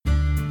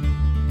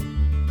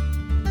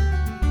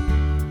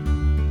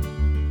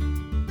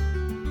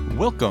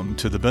Welcome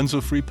to the Benzo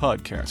Free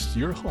Podcast,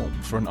 your home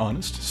for an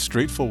honest,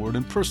 straightforward,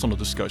 and personal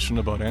discussion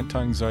about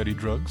anti-anxiety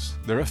drugs,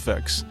 their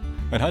effects,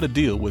 and how to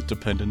deal with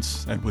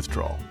dependence and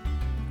withdrawal.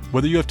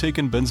 Whether you have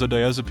taken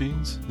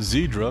benzodiazepines,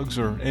 Z drugs,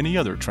 or any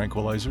other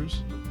tranquilizers,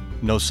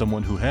 know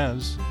someone who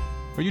has,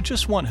 or you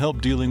just want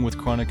help dealing with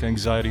chronic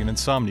anxiety and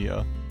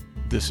insomnia,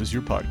 this is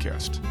your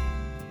podcast.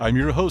 I'm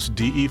your host,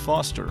 D.E.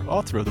 Foster,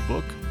 author of the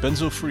book,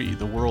 Benzo Free,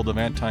 The World of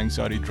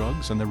Anti-Anxiety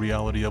Drugs and the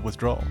Reality of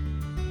Withdrawal.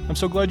 I'm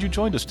so glad you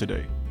joined us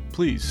today.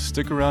 Please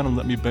stick around and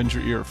let me bend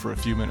your ear for a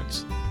few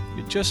minutes.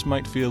 It just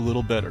might feel a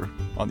little better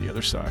on the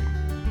other side.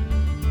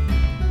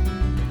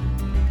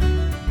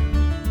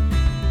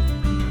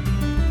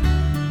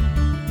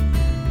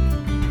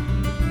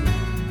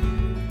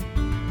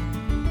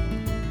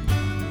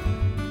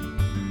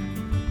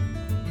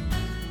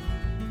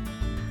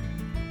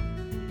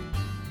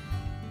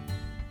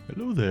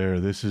 Hello there,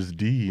 this is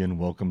D, and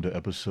welcome to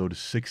episode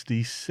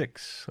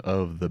 66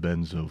 of the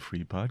Benzo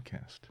Free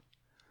Podcast.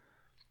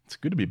 It's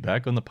good to be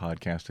back on the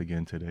podcast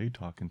again today,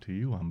 talking to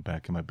you. I'm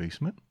back in my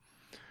basement,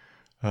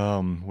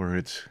 where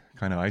it's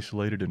kind of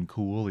isolated and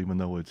cool, even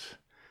though it's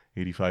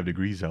 85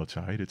 degrees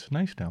outside. It's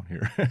nice down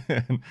here.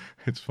 And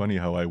it's funny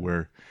how I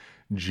wear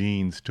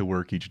jeans to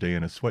work each day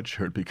and a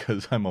sweatshirt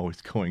because I'm always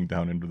going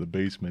down into the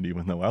basement,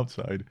 even though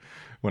outside,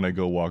 when I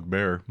go walk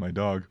Bear, my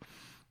dog,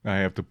 I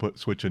have to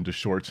switch into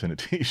shorts and a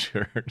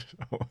t-shirt.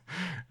 So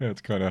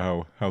that's kind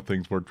of how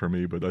things work for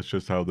me, but that's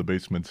just how the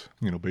basements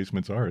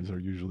are. They're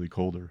usually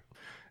colder.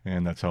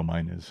 And that's how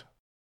mine is.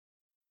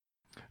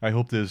 I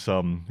hope this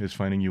is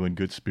finding you in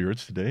good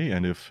spirits today,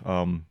 and if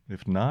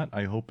not,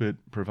 I hope it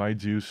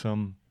provides you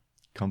some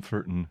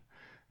comfort and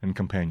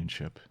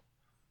companionship,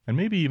 and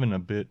maybe even a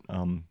bit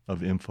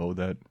of info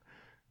that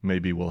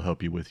maybe will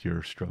help you with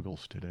your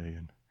struggles today,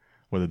 and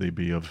whether they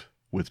be of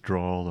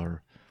withdrawal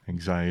or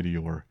anxiety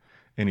or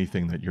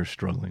anything that you're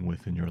struggling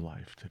with in your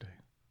life today.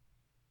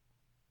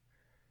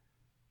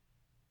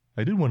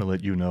 I did want to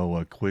let you know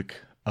a quick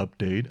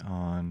update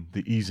on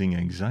the easing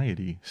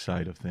anxiety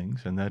side of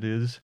things, and that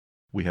is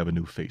we have a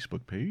new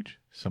Facebook page.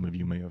 Some of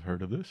you may have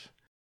heard of this.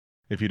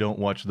 If you don't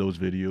watch those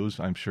videos,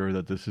 I'm sure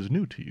that this is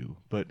new to you,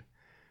 but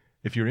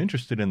if you're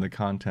interested in the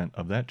content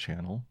of that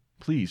channel,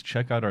 please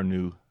check out our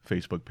new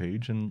Facebook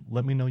page and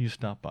let me know you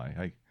stopped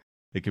by.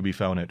 It can be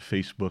found at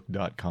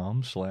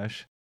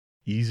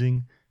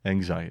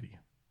facebook.com/easinganxiety.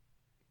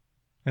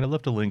 And I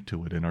left a link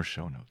to it in our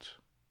show notes.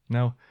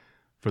 Now,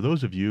 for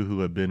those of you who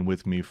have been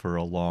with me for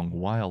a long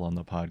while on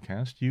the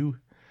podcast, you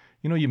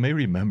may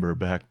remember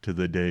back to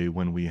the day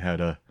when we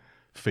had a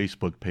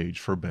Facebook page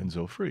for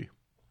Benzo Free.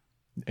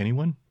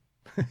 Anyone?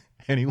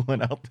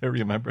 Anyone out there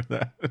remember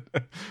that?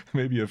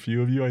 Maybe a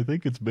few of you. I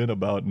think it's been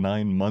about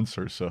 9 months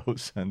or so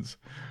since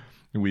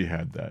we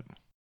had that.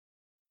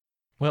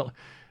 Well,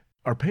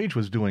 our page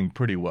was doing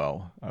pretty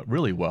well,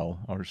 really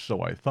well, or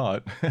so I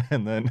thought,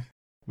 and then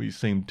we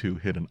seemed to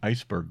hit an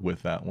iceberg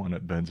with that one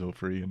at Benzo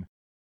Free, and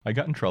I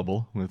got in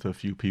trouble with a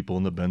few people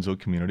in the benzo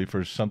community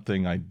for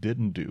something I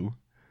didn't do,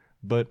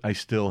 but I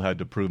still had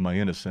to prove my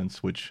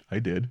innocence, which I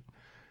did.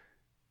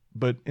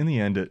 But in the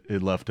end,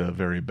 it left a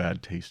very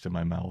bad taste in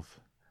my mouth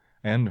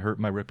and hurt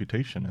my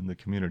reputation in the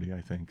community,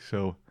 I think.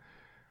 So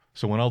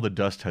when all the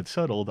dust had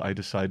settled, I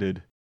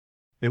decided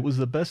it was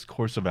the best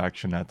course of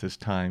action at this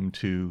time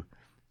to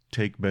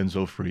take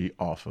Benzo Free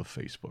off of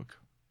Facebook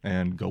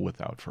and go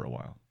without for a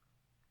while.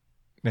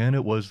 And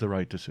it was the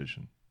right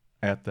decision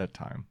at that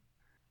time.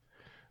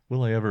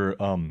 Will I ever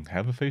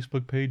have a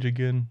Facebook page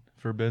again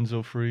for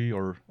Benzo Free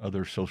or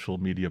other social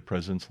media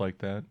presence like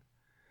that?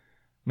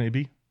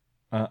 Maybe.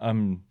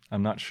 I'm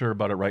not sure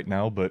about it right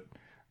now, but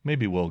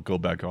maybe we'll go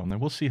back on there.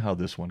 We'll see how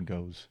this one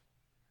goes.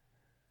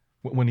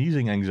 When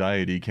Easing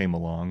Anxiety came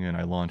along and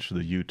I launched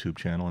the YouTube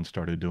channel and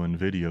started doing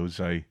videos,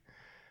 I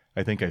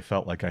think I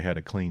felt like I had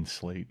a clean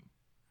slate.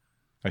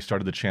 I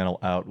started the channel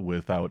out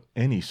without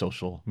any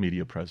social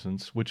media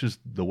presence, which is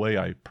the way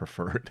I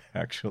prefer it,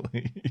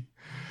 actually.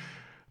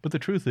 But the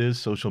truth is,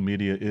 social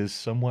media is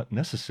somewhat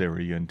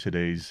necessary in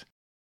today's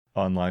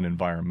online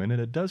environment,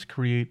 and it does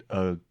create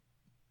a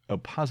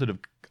positive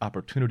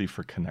opportunity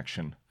for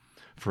connection,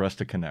 for us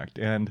to connect,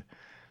 and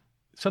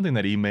something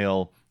that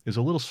email is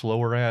a little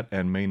slower at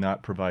and may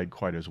not provide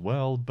quite as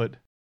well, but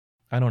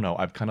I don't know.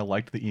 I've kind of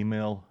liked the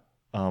email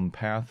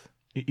path.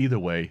 Either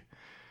way,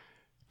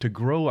 to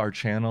grow our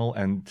channel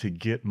and to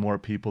get more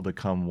people to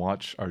come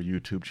watch our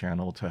YouTube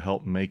channel to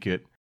help make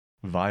it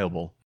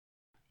viable,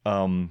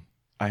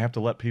 I have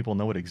to let people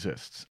know it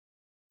exists.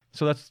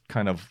 So that's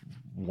kind of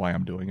why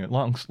I'm doing it.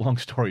 Long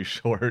story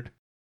short,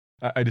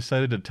 I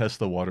decided to test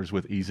the waters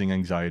with easing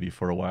anxiety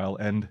for a while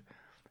and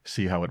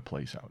see how it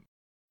plays out.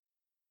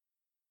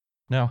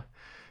 Now,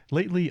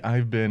 lately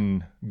I've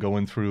been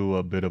going through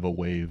a bit of a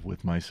wave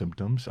with my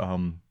symptoms.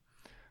 Kind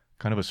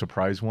of a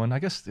surprise one. I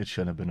guess it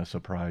shouldn't have been a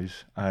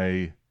surprise.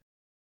 I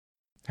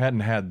hadn't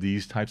had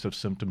these types of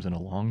symptoms in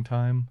a long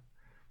time.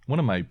 One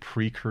of my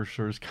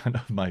precursors, kind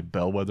of my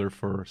bellwether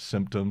for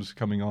symptoms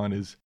coming on,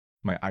 is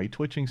my eye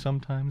twitching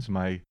sometimes.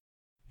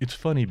 It's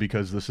funny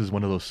because this is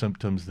one of those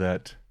symptoms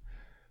that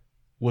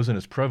wasn't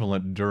as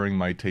prevalent during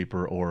my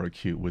taper or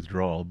acute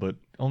withdrawal, but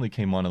only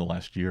came on in the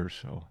last year or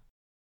so.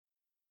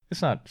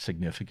 It's not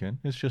significant,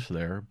 it's just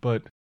there,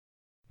 but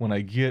when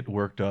I get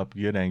worked up,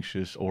 get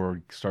anxious,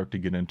 or start to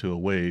get into a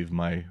wave,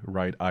 my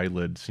right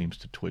eyelid seems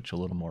to twitch a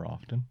little more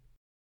often.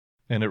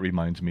 And it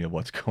reminds me of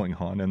what's going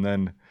on. And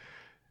then,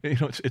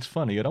 it's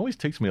funny. It always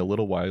takes me a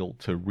little while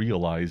to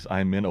realize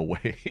I'm in a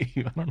wave.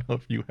 I don't know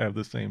if you have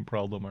the same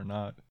problem or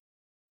not.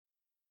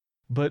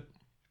 But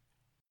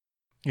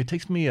it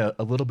takes me a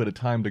little bit of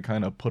time to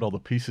kind of put all the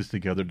pieces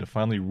together to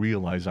finally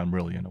realize I'm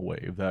really in a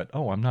wave. That,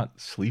 I'm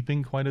not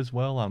sleeping quite as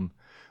well. I'm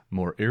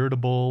more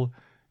irritable.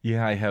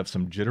 Yeah, I have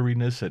some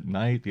jitteriness at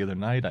night. The other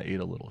night I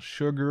ate a little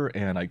sugar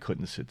and I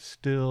couldn't sit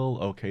still.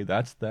 Okay,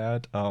 that's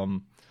that.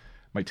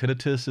 My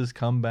tinnitus has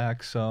come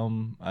back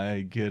some.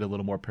 I get a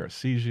little more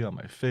paresthesia on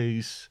my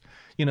face.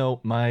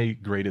 My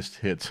greatest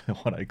hits,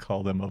 what I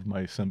call them, of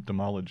my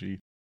symptomology.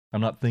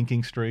 I'm not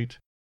thinking straight.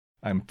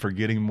 I'm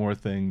forgetting more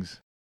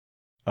things.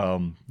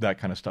 That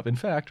kind of stuff. In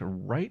fact,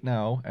 right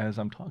now, as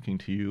I'm talking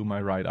to you, my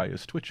right eye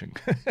is twitching.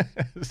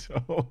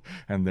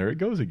 And there it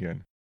goes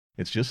again.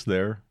 It's just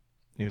there.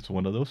 It's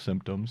one of those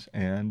symptoms,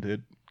 and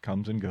it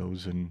comes and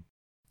goes, and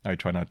I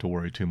try not to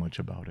worry too much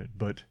about it.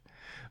 But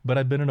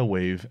I've been in a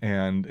wave,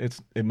 and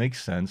it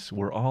makes sense.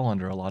 We're all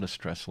under a lot of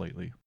stress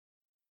lately.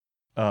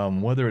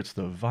 Whether it's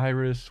the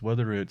virus,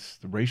 whether it's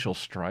the racial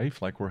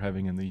strife like we're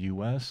having in the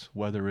U.S.,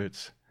 whether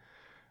it's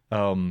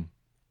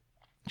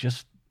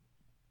just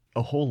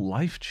a whole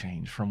life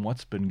change from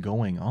what's been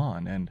going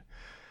on,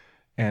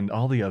 and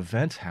all the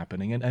events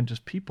happening, and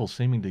just people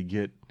seeming to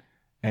get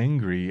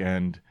angry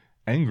and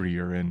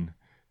angrier and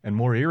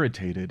more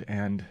irritated,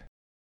 and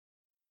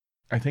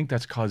I think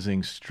that's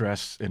causing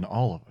stress in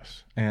all of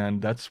us,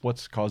 and that's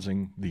what's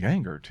causing the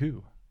anger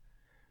too.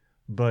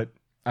 But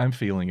I'm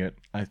feeling it.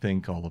 I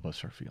think all of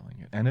us are feeling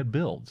it, and it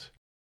builds.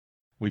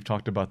 We've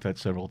talked about that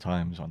several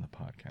times on the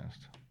podcast.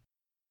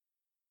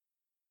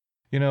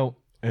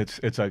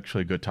 It's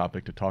actually a good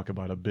topic to talk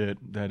about a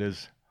bit. That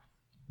is,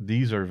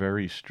 these are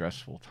very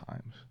stressful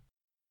times.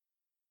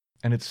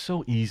 And it's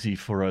so easy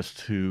for us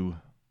to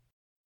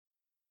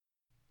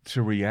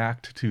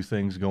react to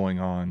things going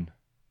on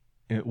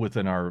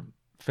within our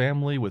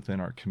family, within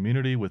our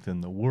community,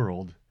 within the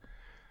world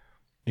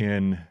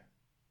in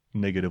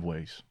negative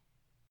ways.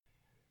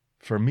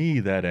 For me,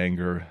 that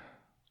anger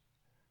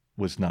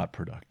was not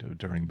productive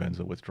during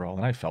Benzo withdrawal,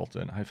 and I felt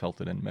it. I felt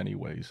it in many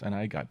ways, and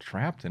I got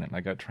trapped in it.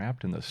 I got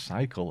trapped in the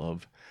cycle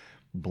of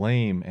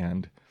blame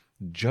and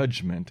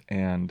judgment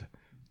and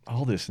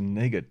all this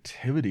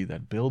negativity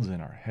that builds in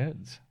our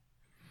heads.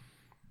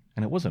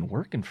 And it wasn't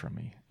working for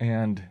me.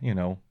 And,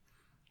 you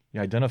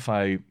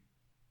identify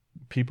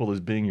people as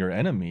being your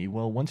enemy.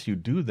 Well, once you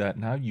do that,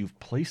 now you've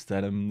placed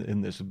that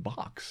in this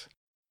box.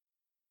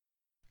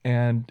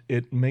 And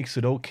it makes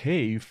it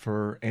okay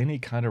for any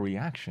kind of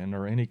reaction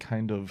or any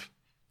kind of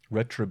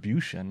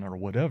retribution or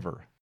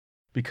whatever,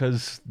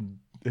 because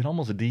it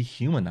almost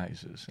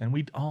dehumanizes. And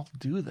we all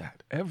do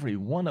that. Every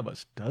one of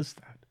us does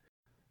that.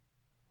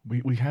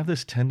 We have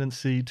this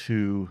tendency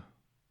to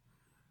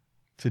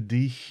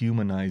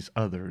dehumanize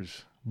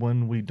others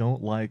when we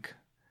don't like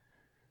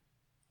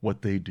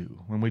what they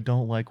do, when we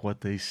don't like what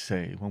they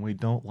say, when we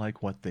don't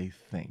like what they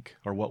think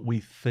or what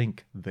we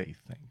think they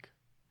think.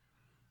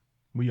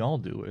 We all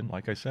do it.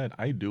 Like I said,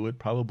 I do it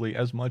probably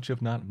as much,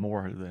 if not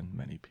more, than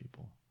many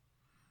people.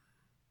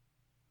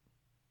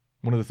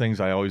 One of the things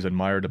I always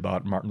admired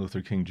about Martin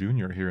Luther King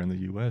Jr. here in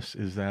the U.S.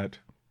 is that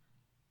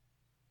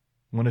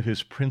one of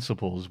his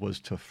principles was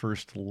to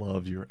first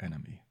love your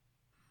enemy.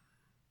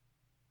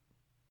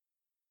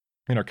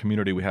 In our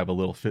community, we have a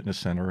little fitness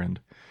center, and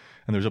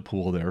there's a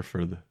pool there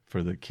for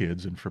the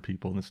kids and for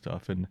people and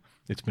stuff, and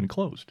it's been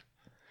closed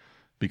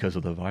because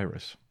of the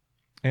virus.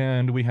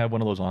 And we have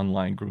one of those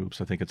online groups,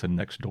 I think it's a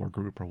Nextdoor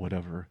group or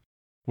whatever,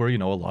 where, a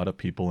lot of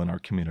people in our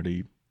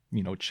community,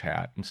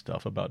 chat and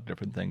stuff about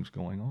different things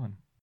going on.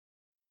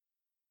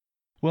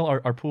 Well,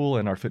 our pool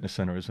and our fitness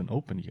center isn't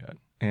open yet,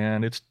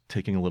 and it's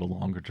taking a little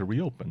longer to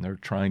reopen. They're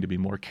trying to be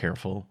more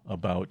careful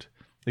about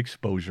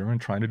exposure and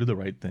trying to do the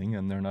right thing,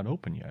 and they're not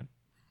open yet.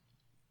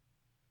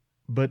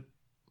 But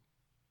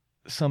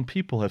some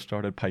people have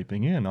started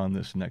piping in on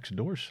this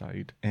Nextdoor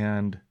site,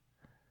 and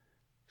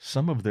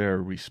some of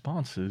their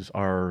responses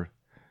are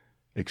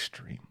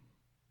extreme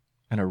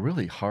and are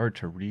really hard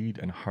to read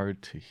and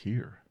hard to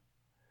hear.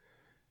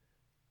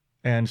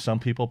 And some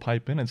people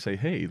pipe in and say,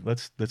 hey,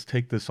 let's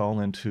take this all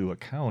into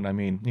account. I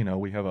mean,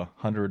 we have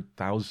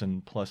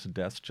 100,000 plus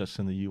deaths just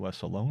in the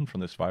U.S. alone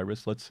from this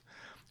virus. Let's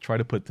try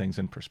to put things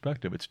in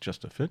perspective. It's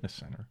just a fitness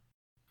center.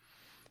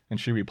 And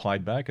she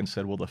replied back and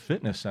said, well, the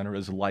fitness center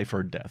is life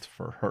or death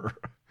for her.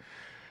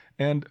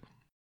 And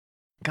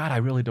God, I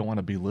really don't want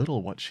to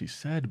belittle what she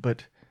said,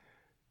 but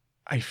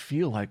I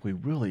feel like we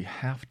really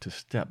have to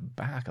step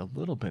back a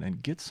little bit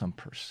and get some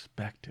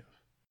perspective.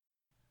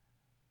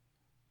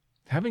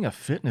 Having a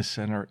fitness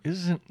center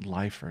isn't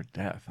life or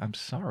death. I'm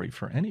sorry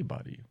for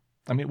anybody.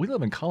 I mean, we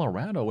live in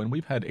Colorado and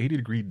we've had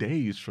 80-degree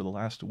days for the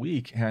last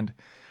week, and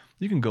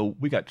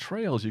we got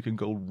trails, you can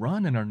go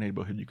run in our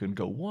neighborhood, you can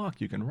go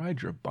walk, you can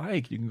ride your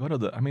bike, you can go to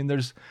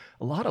there's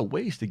a lot of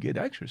ways to get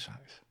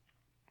exercise.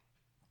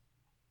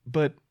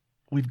 But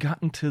we've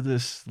gotten to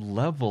this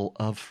level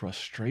of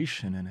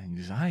frustration and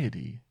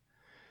anxiety,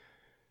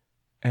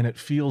 and it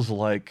feels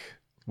like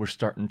we're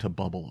starting to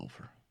bubble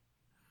over.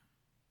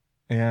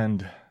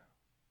 And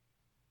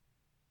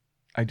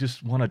I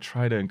just want to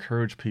try to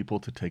encourage people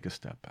to take a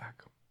step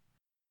back.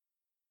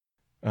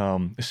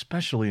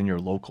 Especially in your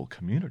local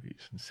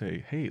communities, and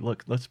say, hey,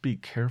 look, let's be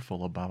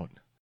careful about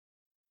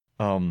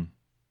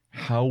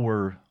how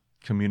we're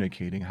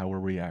communicating, how we're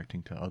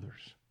reacting to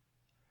others.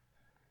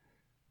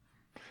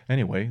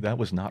 Anyway, that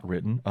was not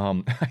written.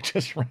 I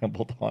just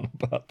rambled on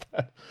about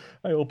that.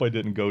 I hope I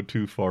didn't go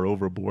too far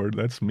overboard.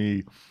 That's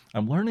me.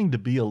 I'm learning to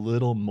be a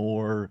little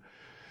more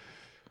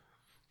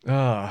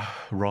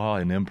raw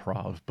and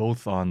improv,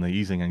 both on the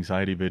easing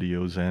anxiety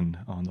videos and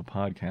on the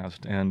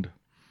podcast. And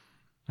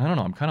I don't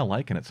know, I'm kind of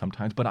liking it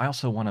sometimes, but I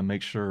also want to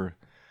make sure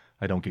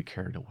I don't get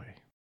carried away.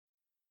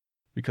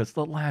 Because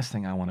the last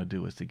thing I want to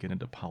do is to get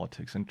into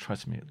politics. And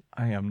trust me,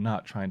 I am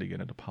not trying to get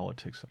into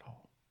politics at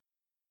all.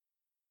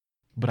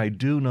 But I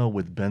do know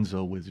with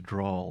Benzo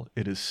withdrawal,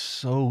 it is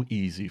so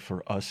easy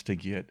for us to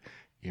get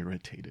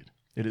irritated.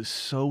 It is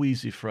so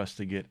easy for us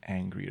to get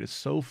angry. It is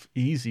so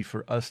easy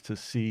for us to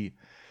see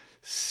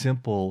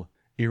simple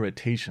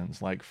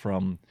irritations, like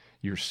from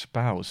your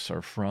spouse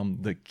or from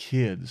the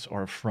kids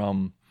or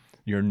from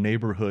your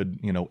neighborhood,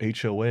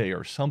 HOA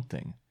or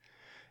something,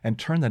 and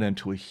turn that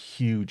into a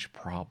huge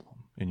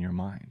problem in your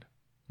mind.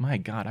 My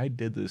God, I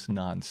did this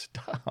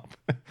nonstop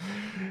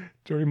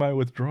during my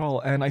withdrawal,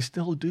 and I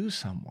still do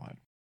somewhat.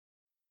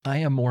 I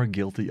am more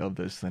guilty of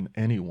this than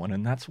anyone,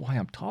 and that's why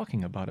I'm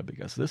talking about it,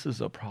 because this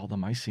is a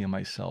problem I see in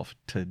myself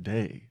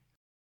today.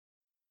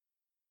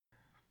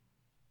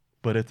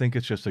 But I think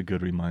it's just a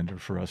good reminder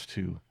for us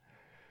to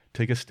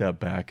take a step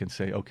back and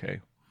say,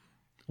 okay,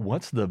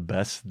 what's the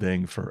best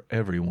thing for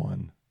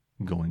everyone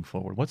going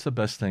forward? What's the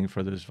best thing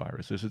for this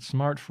virus? Is it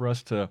smart for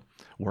us to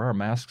wear our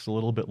masks a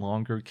little bit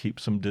longer, keep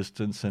some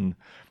distance, and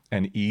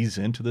ease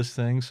into this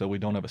thing so we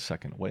don't have a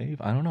second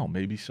wave? I don't know,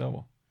 maybe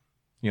so.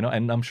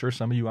 And I'm sure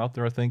some of you out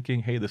there are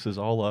thinking, hey, this is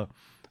all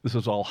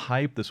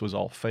hype, this was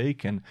all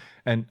fake, and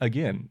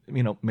again,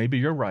 maybe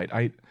you're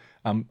right.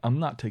 I'm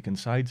not taking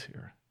sides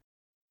here.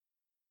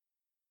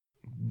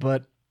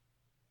 But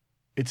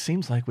it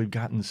seems like we've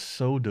gotten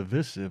so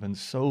divisive and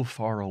so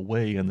far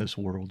away in this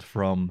world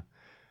from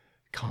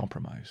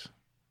compromise,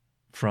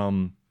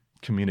 from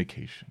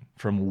communication,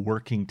 from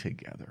working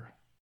together.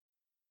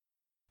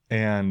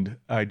 And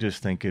I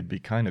just think it'd be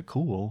kind of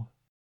cool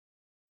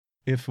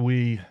if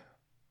we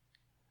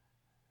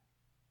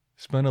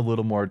spend a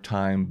little more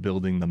time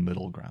building the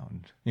middle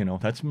ground.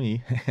 That's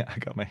me. I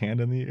got my hand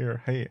in the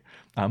air. Hey,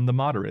 I'm the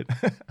moderate.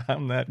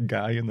 I'm that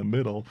guy in the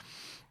middle.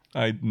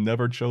 I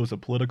never chose a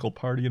political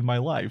party in my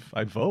life.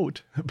 I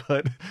vote,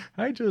 but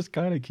I just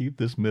kind of keep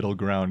this middle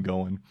ground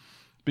going,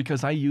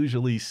 because I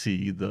usually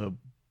see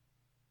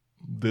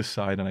this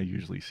side and I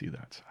usually see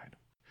that side.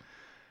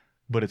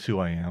 But it's who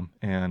I am,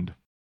 and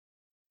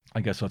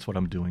I guess that's what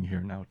I'm doing here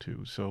now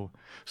too. So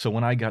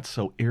when I got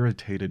so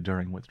irritated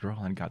during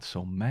withdrawal and got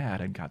so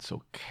mad and got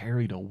so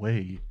carried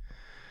away,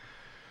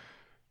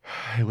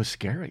 it was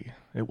scary.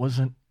 It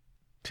wasn't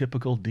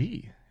typical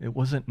D. It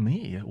wasn't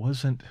me. It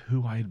wasn't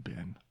who I'd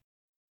been.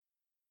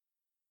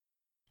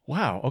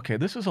 Wow, okay,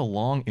 this is a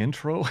long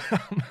intro.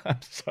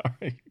 I'm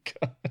sorry.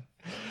 God.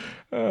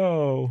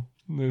 Oh,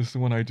 this is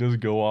when I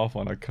just go off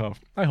on a cuff.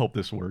 I hope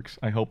this works.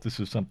 I hope this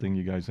is something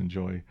you guys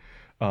enjoy,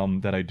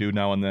 that I do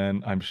now and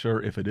then. I'm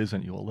sure if it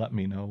isn't, you'll let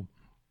me know.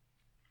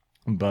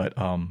 But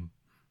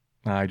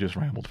I just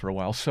rambled for a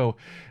while. So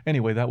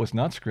anyway, that was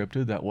not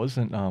scripted. That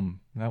wasn't.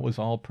 That was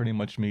all pretty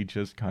much me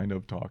just kind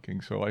of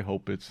talking. So I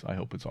hope it's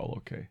all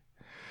okay.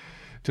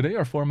 Today,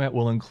 our format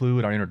will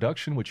include our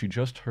introduction, which you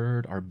just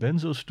heard, our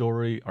Benzo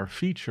story, our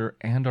feature,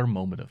 and our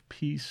moment of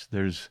peace.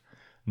 There's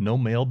no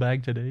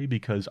mailbag today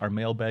because our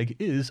mailbag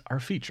is our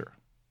feature.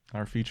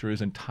 Our feature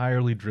is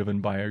entirely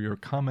driven by your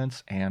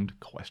comments and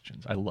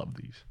questions. I love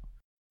these.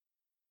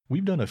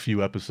 We've done a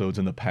few episodes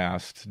in the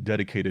past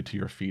dedicated to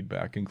your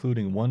feedback,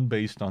 including one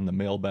based on the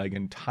mailbag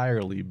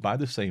entirely by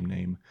the same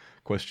name,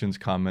 questions,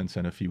 comments,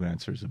 and a few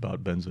answers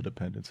about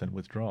benzodependence and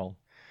withdrawal.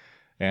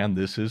 And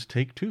this is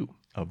take 2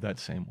 of that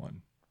same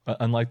one.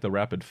 Unlike the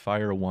rapid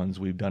fire ones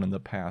we've done in the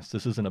past,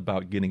 this isn't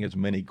about getting as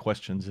many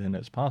questions in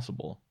as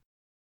possible.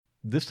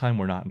 This time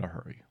we're not in a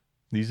hurry.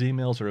 These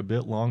emails are a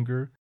bit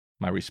longer,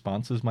 my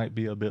responses might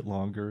be a bit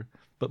longer,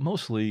 but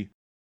mostly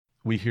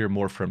we hear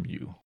more from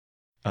you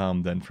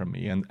than from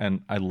me,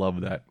 and I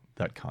love that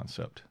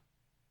concept.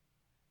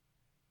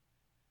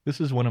 This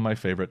is one of my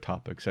favorite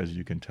topics, as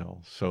you can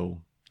tell,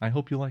 so I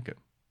hope you like it.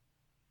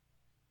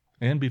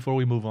 And before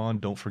we move on,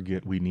 don't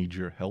forget we need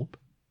your help.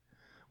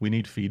 We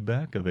need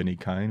feedback of any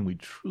kind. We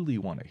truly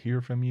want to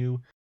hear from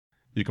you.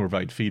 You can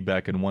provide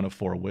feedback in one of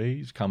 4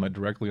 ways. Comment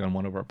directly on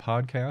one of our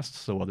podcasts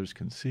so others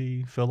can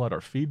see. Fill out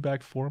our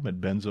feedback form at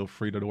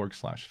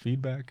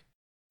benzofree.org/feedback.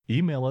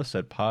 Email us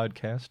at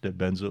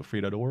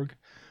podcast@benzofree.org.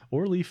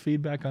 or leave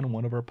feedback on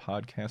one of our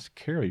podcast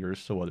carriers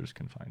so others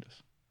can find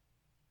us.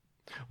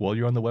 While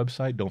you're on the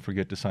website, don't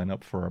forget to sign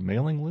up for our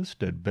mailing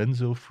list at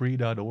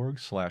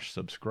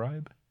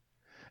benzofree.org/subscribe.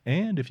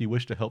 And if you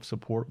wish to help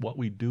support what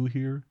we do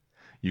here,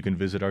 you can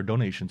visit our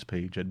donations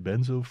page at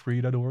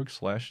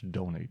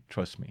benzofree.org/donate.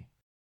 Trust me,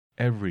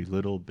 every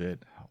little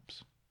bit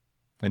helps.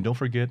 And don't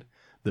forget,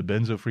 the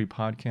Benzo Free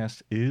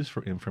podcast is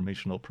for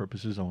informational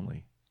purposes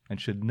only and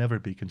should never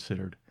be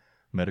considered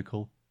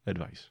medical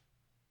advice.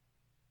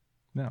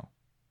 Now,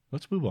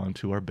 let's move on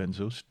to our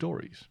Benzo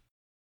stories.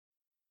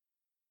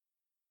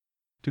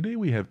 Today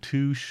we have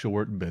two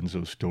short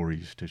Benzo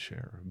stories to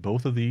share.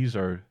 Both of these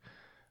are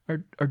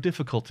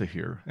difficult to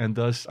hear, and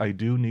thus I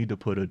do need to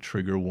put a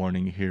trigger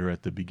warning here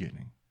at the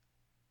beginning.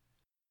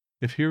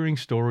 If hearing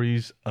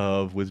stories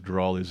of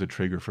withdrawal is a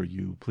trigger for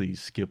you,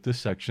 please skip this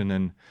section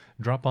and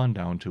drop on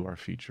down to our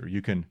feature.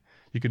 You can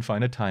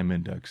find a time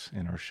index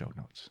in our show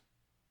notes.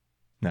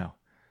 Now,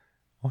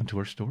 on to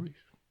our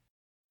stories.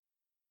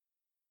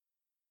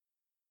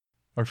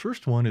 Our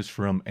first one is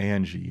from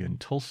Angie in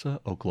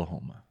Tulsa,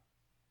 Oklahoma.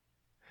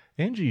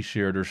 Angie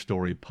shared her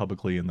story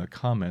publicly in the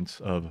comments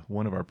of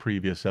one of our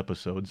previous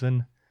episodes,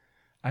 and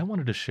I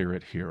wanted to share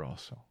it here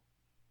also.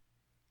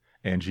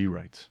 Angie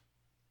writes,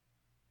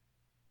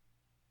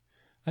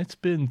 "It's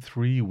been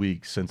 3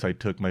 weeks since I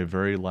took my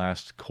very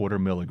last 1/4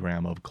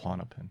 milligram of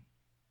Klonopin.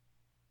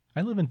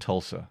 I live in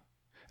Tulsa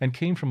and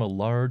came from a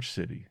large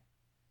city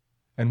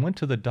and went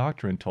to the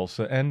doctor in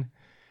Tulsa and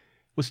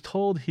was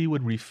told he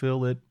would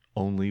refill it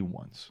only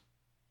once.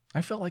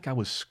 I felt like I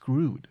was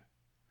screwed.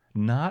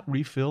 Not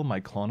refill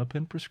my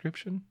Klonopin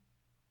prescription?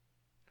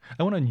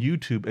 I went on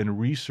YouTube and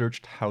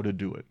researched how to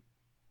do it.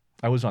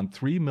 I was on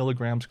 3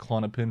 milligrams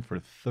Klonopin for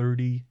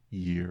 30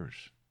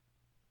 years.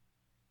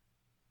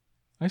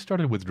 I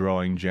started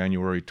withdrawing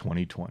January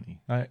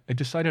 2020. I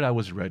decided I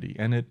was ready,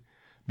 and it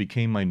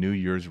became my New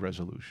Year's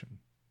resolution.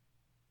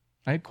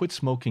 I had quit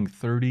smoking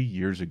 30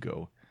 years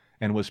ago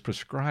and was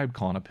prescribed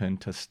Klonopin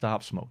to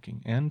stop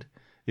smoking, and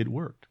it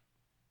worked.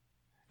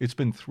 It's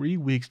been 3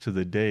 weeks to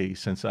the day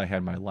since I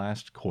had my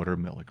last 1/4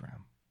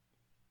 milligram.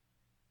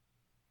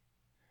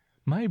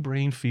 My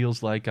brain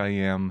feels like I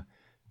am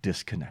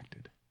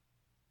disconnected.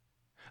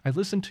 I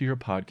listened to your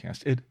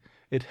podcast.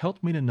 It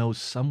helped me to know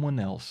someone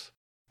else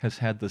has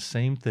had the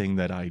same thing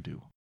that I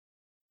do.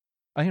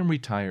 I am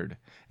retired,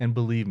 and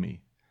believe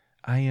me,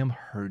 I am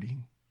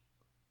hurting.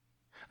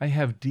 I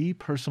have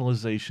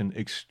depersonalization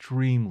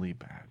extremely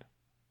bad.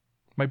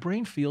 My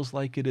brain feels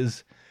like it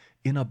is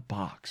in a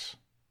box.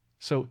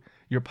 So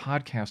your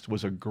podcast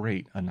was a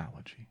great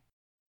analogy.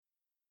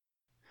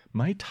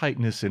 My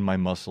tightness in my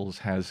muscles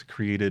has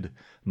created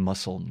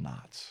muscle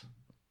knots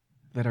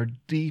that are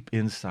deep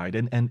inside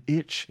and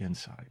itch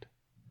inside.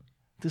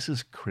 This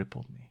has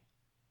crippled me.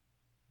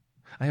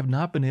 I have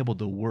not been able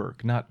to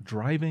work, not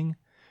driving,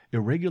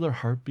 irregular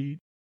heartbeat,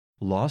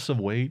 loss of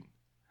weight,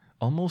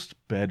 almost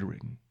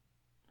bedridden.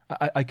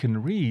 I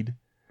can read,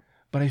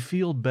 but I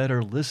feel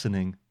better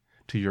listening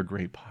to your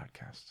great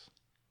podcasts.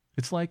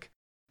 It's like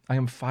I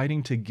am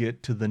fighting to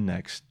get to the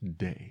next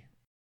day.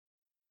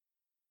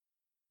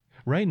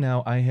 Right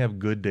now, I have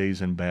good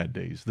days and bad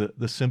days.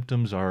 The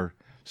symptoms are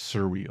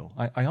surreal.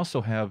 I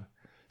also have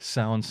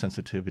sound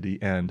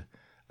sensitivity and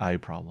eye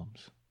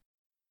problems.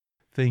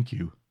 Thank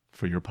you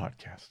for your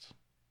podcasts."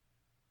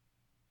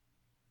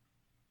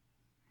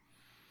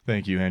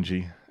 Thank you,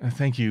 Angie.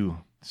 Thank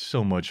you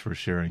so much for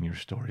sharing your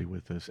story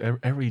with us.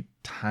 Every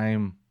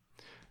time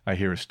I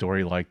hear a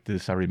story like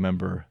this, I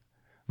remember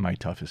my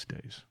toughest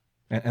days.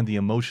 And the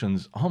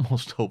emotions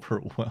almost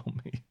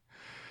overwhelm me.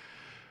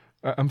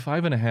 I'm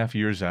 5.5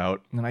 years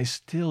out, and I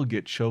still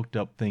get choked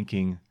up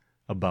thinking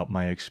about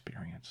my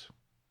experience.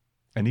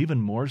 And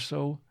even more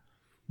so,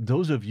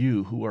 those of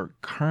you who are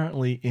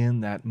currently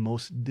in that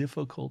most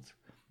difficult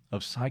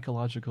of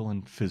psychological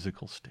and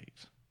physical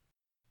states.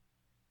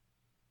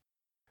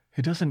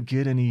 It doesn't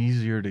get any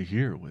easier to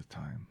hear with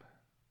time.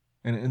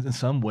 And in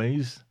some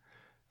ways,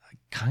 I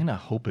kind of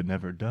hope it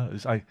never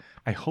does. I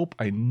hope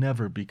I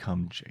never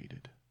become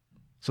jaded,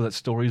 so that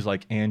stories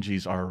like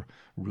Angie's are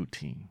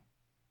routine,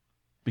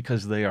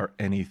 because they are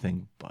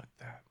anything but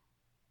that.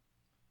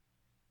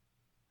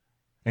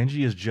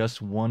 Angie is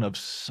just one of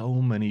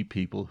so many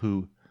people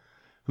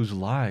whose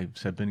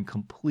lives have been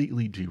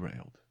completely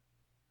derailed,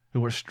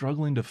 who are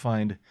struggling to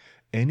find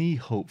any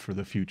hope for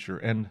the future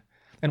and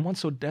want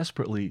so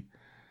desperately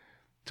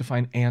to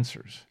find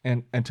answers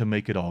and to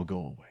make it all go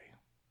away.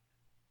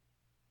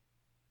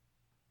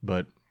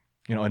 But,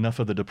 enough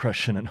of the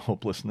depression and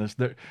hopelessness.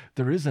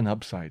 There is an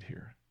upside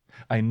here.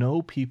 I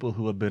know people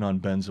who have been on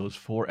benzos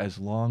for as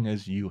long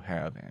as you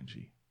have,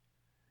 Angie.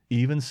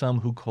 Even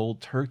some who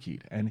cold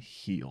turkeyed and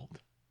healed.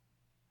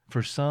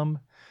 For some,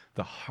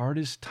 the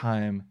hardest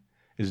time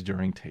is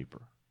during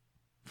taper.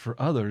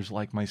 For others,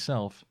 like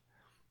myself,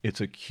 it's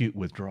acute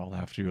withdrawal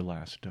after your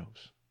last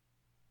dose.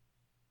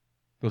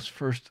 Those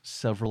first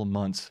several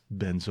months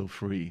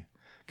benzo-free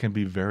can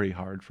be very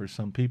hard for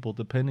some people,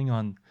 depending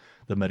on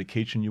the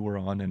medication you were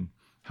on and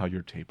how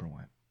your taper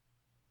went.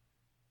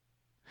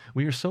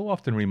 We are so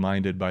often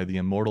reminded by the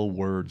immortal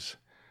words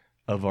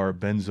of our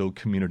Benzo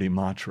community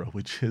mantra,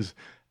 which is,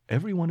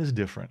 everyone is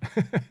different.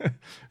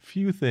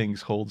 Few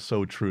things hold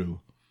so true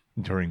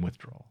during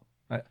withdrawal.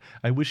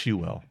 I wish you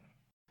well,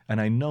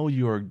 and I know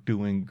you are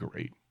doing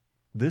great.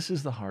 This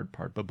is the hard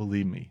part, but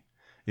believe me,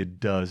 it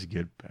does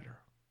get better.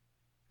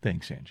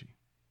 Thanks, Angie.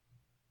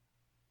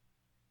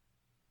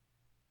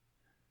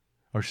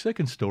 Our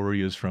second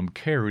story is from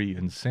Carrie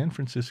in San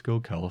Francisco,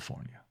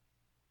 California.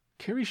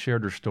 Carrie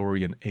shared her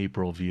story in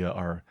April via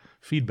our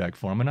feedback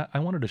form, and I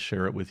wanted to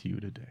share it with you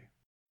today.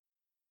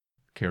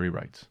 Carrie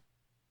writes,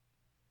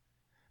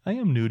 I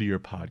am new to your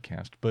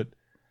podcast, but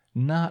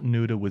not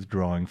new to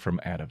withdrawing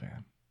from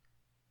Ativan.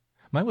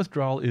 My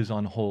withdrawal is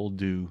on hold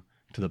due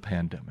to the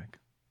pandemic.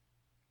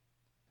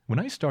 When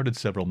I started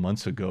several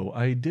months ago,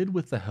 I did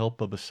with the help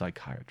of a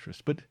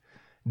psychiatrist, but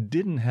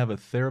didn't have a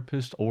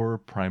therapist or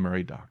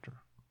primary doctor.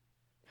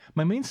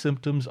 My main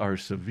symptoms are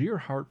severe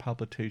heart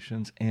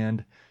palpitations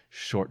and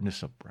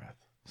shortness of breath,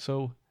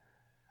 so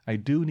I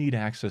do need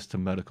access to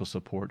medical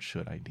support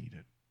should I need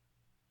it.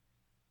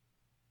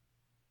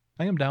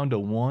 I am down to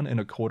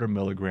 1.25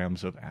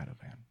 milligrams of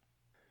Ativan.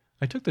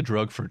 I took the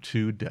drug for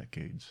 2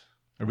 decades,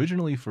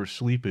 originally for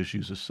sleep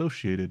issues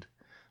associated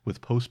with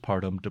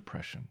postpartum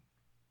depression.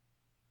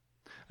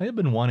 I had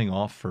been wanting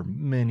off for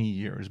many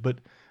years, but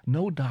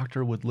no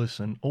doctor would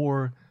listen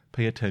or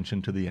pay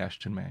attention to the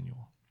Ashton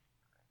Manual.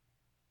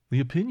 The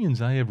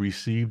opinions I have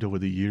received over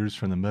the years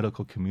from the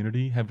medical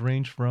community have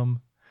ranged from,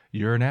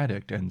 you're an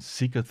addict and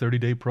seek a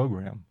 30-day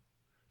program,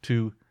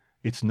 to,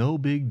 it's no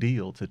big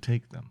deal to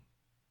take them.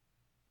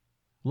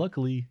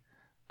 Luckily,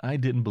 I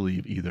didn't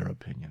believe either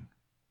opinion.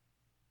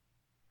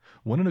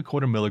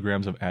 1.25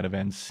 milligrams of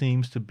Ativan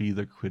seems to be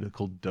the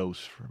critical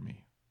dose for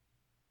me,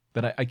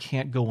 that I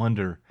can't go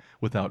under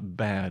without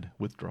bad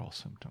withdrawal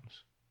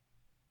symptoms.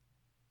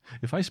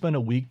 If I spend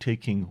a week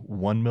taking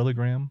 1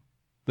 milligram,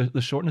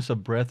 the shortness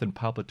of breath and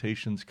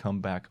palpitations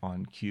come back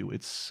on cue.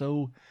 It's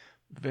so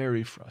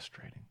very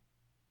frustrating.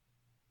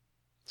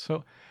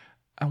 So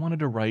I wanted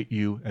to write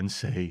you and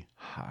say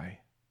hi,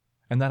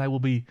 and that I will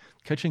be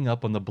catching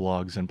up on the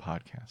blogs and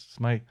podcasts.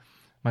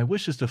 My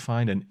wish is to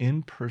find an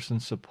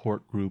in-person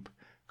support group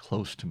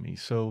close to me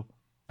so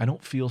I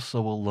don't feel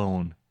so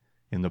alone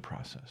in the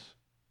process.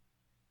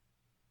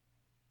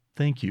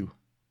 Thank you,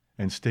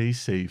 and stay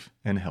safe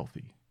and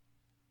healthy.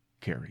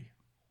 Carrie.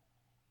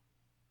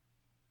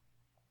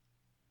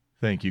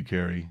 Thank you,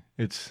 Carrie.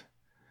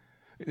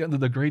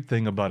 The great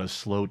thing about a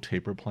slow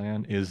taper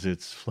plan is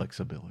its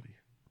flexibility.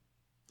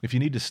 If you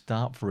need to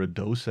stop for a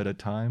dose at a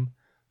time,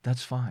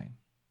 that's fine.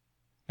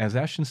 As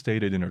Ashton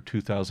stated in her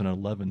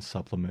 2011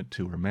 supplement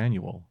to her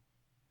manual,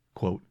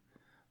 quote,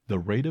 the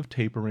rate of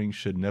tapering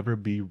should never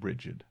be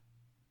rigid,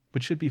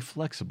 but should be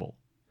flexible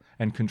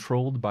and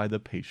controlled by the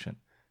patient,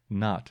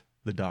 not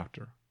the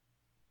doctor,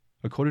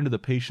 according to the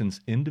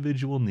patient's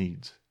individual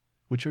needs,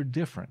 which are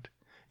different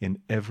in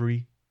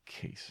every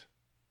case.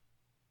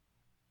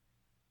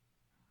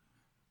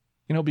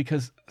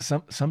 Because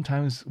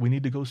sometimes we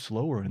need to go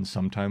slower and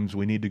sometimes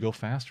we need to go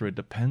faster. It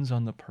depends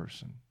on the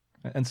person.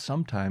 And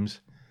sometimes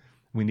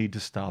we need to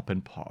stop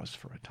and pause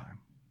for a time.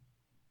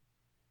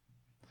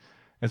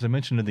 As I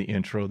mentioned in the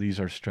intro, these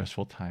are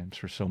stressful times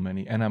for so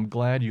many, and I'm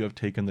glad you have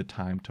taken the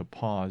time to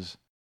pause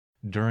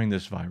during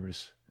this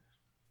virus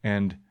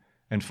and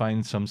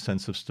find some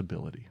sense of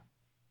stability.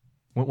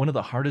 One of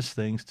the hardest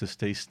things to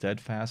stay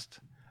steadfast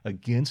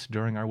against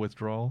during our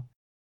withdrawal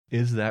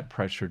is that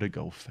pressure to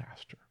go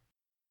faster.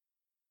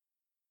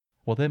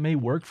 While that may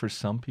work for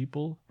some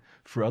people,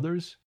 for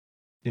others,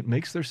 it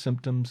makes their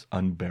symptoms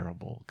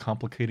unbearable,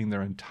 complicating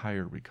their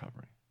entire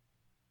recovery.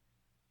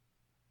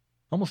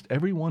 Almost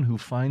everyone who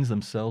finds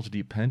themselves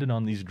dependent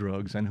on these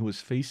drugs and who is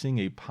facing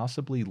a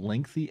possibly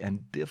lengthy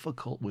and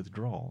difficult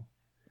withdrawal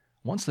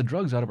wants the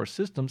drugs out of our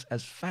systems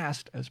as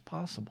fast as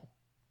possible.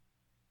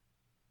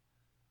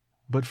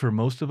 But for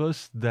most of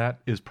us,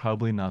 that is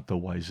probably not the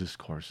wisest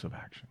course of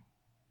action.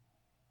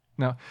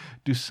 Now,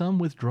 do some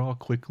withdraw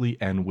quickly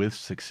and with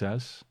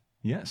success?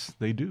 Yes,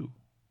 they do.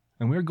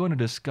 And we're going to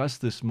discuss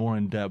this more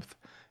in depth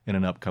in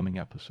an upcoming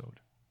episode.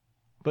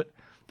 But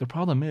the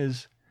problem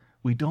is,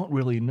 we don't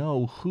really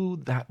know who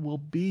that will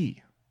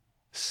be.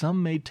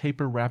 Some may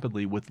taper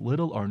rapidly with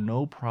little or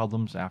no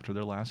problems after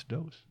their last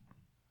dose.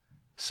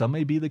 Some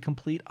may be the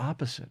complete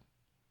opposite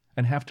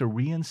and have to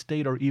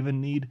reinstate or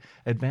even need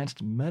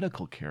advanced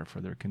medical care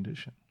for their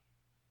condition.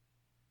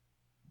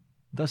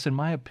 Thus, in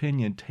my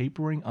opinion,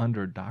 tapering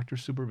under doctor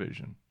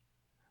supervision,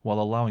 while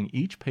allowing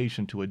each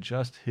patient to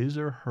adjust his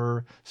or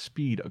her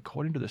speed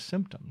according to the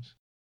symptoms,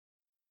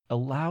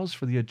 allows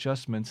for the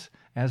adjustments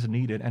as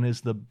needed and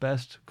is the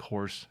best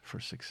course for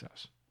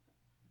success.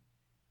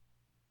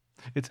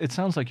 It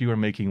sounds like you are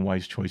making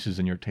wise choices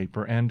in your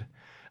taper, and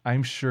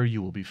I'm sure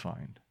you will be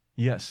fine.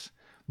 Yes,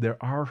 there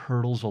are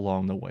hurdles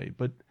along the way,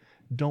 but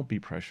don't be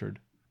pressured.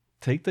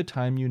 Take the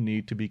time you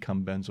need to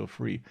become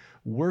benzo-free.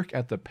 Work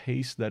at the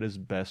pace that is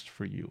best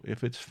for you.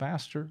 If it's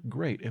faster,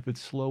 great. If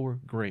it's slower,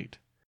 great.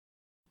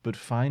 But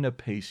find a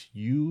pace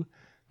you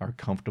are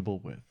comfortable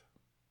with.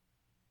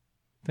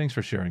 Thanks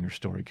for sharing your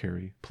story,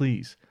 Carrie.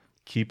 Please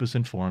keep us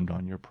informed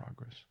on your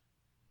progress.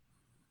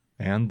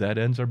 And that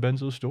ends our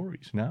Benzo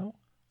stories. Now,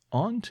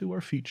 on to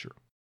our feature.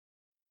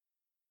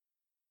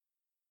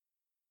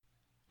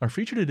 Our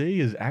feature today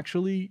is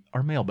actually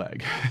our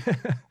mailbag.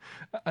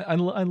 I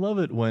love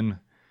it when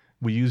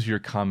we use your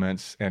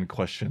comments and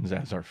questions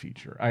as our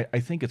feature. I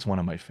think it's one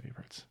of my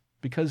favorites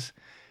because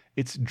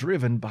it's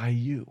driven by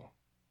you.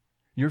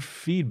 Your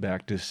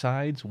feedback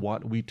decides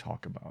what we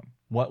talk about,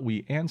 what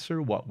we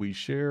answer, what we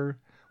share,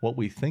 what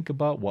we think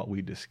about, what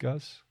we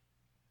discuss.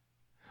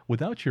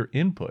 Without your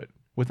input,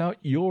 without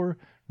your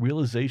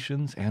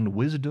realizations and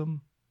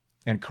wisdom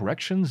and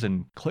corrections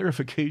and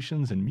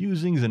clarifications and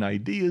musings and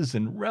ideas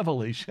and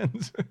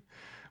revelations,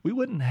 we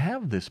wouldn't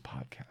have this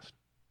podcast.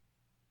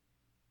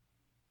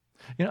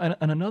 And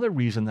another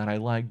reason that I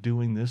like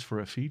doing this for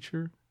a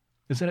feature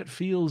is that it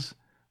feels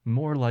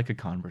more like a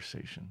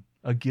conversation,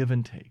 a give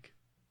and take.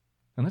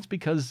 And that's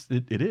because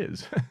it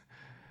is.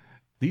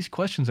 These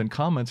questions and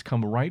comments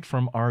come right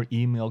from our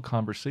email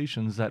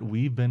conversations that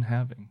we've been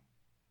having.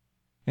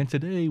 And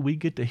today we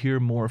get to hear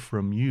more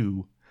from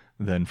you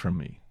than from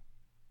me.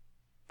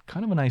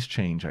 Kind of a nice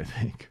change, I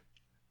think.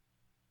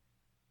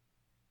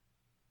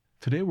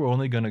 Today we're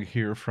only going to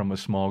hear from a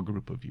small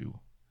group of you,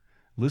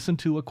 listen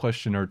to a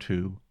question or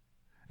two,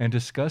 and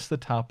discuss the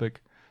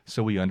topic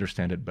so we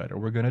understand it better.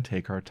 We're going to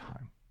take our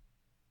time.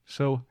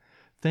 So,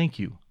 thank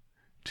you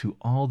to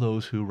all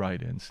those who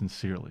write in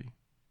sincerely.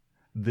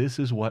 This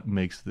is what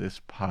makes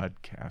this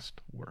podcast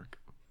work.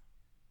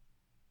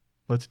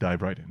 Let's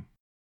dive right in.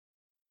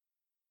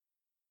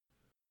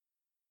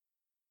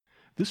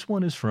 This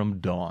one is from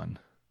Dawn.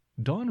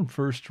 Dawn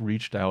first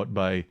reached out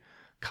by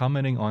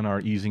commenting on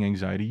our Easing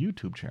Anxiety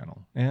YouTube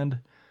channel and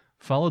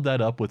followed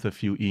that up with a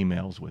few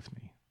emails with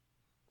me.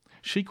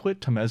 She quit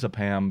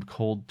temazepam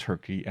cold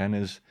turkey and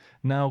is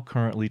now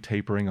currently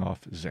tapering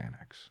off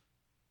Xanax.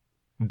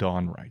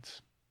 Dawn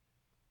writes,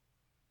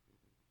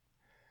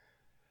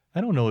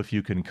 I don't know if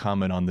you can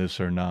comment on this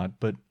or not,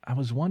 but I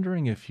was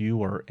wondering if you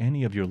or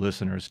any of your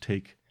listeners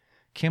take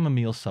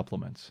chamomile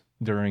supplements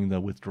during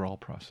the withdrawal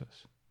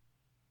process.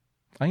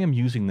 I am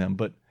using them,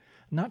 but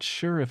not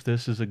sure if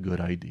this is a good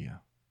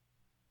idea.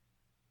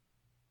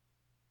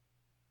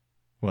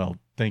 Well,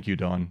 thank you,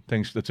 Dawn.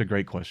 Thanks. That's a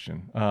great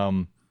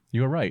question.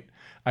 You're right.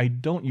 I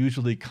don't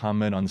usually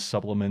comment on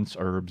supplements,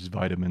 herbs,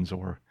 vitamins,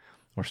 or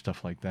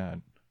stuff like that.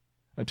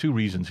 Two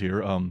reasons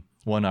here.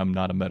 One, I'm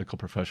not a medical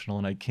professional,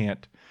 and I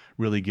can't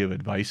really give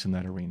advice in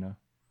that arena.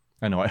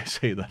 I know I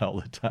say that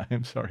all the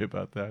time. Sorry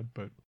about that.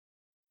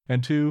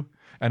 And two,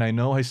 and I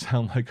know I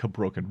sound like a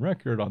broken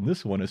record on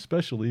this one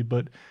especially,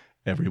 but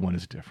everyone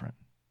is different.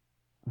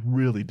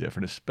 Really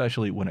different,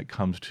 especially when it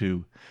comes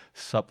to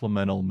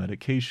supplemental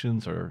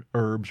medications or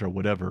herbs or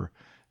whatever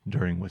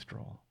during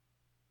withdrawal.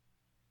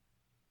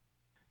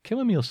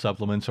 Chamomile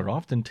supplements are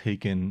often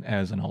taken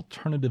as an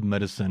alternative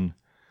medicine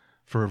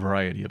for a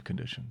variety of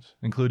conditions,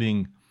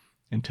 including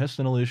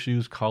intestinal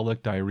issues,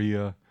 colic,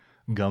 diarrhea,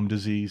 gum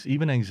disease,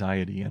 even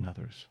anxiety, and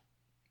others.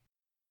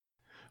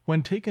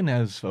 When taken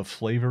as a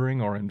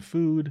flavoring or in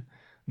food,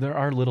 there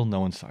are little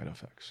known side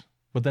effects.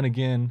 But then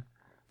again,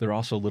 there are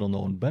also little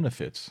known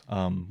benefits,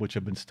 which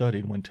have been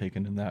studied when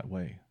taken in that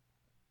way.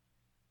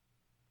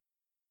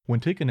 When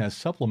taken as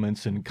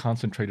supplements in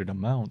concentrated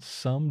amounts,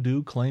 some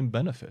do claim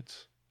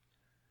benefits,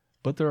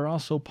 but there are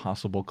also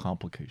possible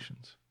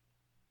complications.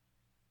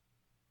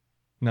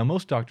 Now,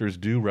 most doctors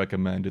do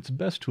recommend it's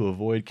best to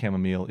avoid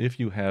chamomile if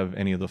you have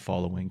any of the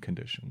following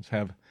conditions.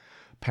 Have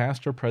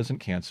past or present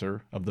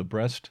cancer of the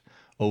breast,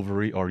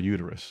 ovary, or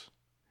uterus.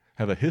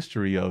 Have a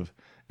history of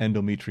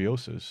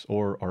endometriosis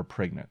or are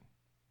pregnant.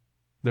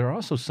 There are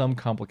also some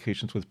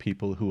complications with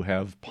people who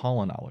have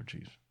pollen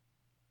allergies.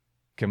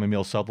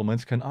 Chamomile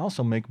supplements can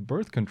also make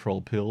birth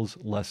control pills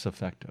less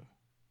effective.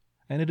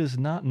 And it is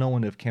not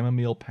known if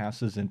chamomile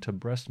passes into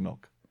breast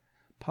milk,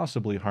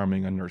 possibly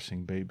harming a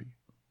nursing baby.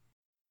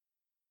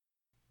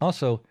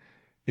 Also,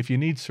 if you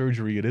need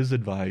surgery, it is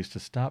advised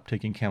to stop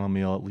taking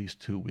chamomile at least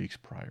 2 weeks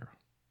prior.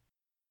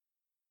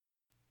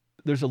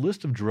 There's a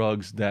list of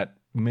drugs that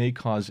may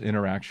cause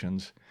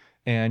interactions,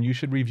 and you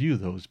should review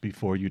those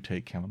before you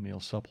take chamomile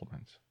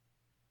supplements.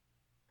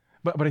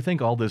 But I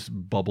think all this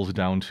bubbles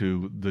down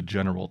to the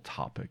general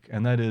topic,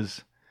 and that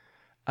is,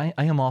 I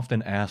am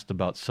often asked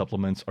about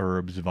supplements,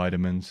 herbs,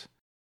 vitamins,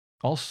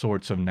 all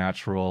sorts of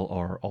natural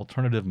or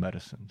alternative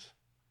medicines.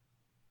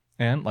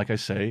 And like I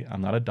say,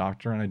 I'm not a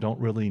doctor and I don't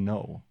really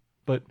know.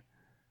 But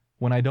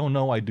when I don't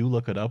know, I do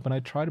look it up and I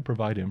try to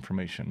provide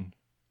information,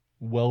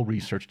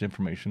 well-researched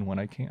information when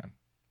I can.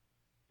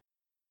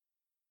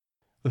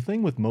 The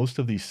thing with most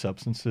of these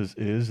substances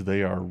is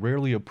they are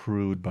rarely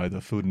approved by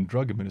the Food and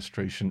Drug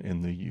Administration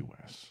in the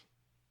U.S.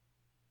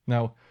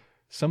 Now,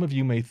 some of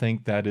you may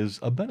think that is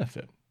a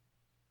benefit.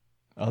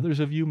 Others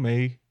of you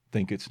may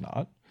think it's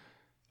not.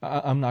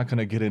 I'm not going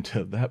to get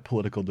into that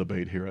political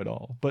debate here at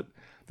all. But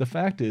the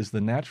fact is the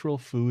natural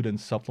food and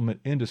supplement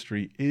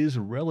industry is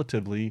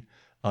relatively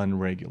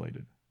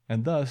unregulated.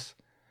 And thus,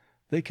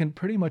 they can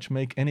pretty much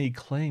make any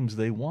claims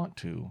they want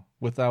to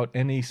without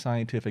any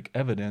scientific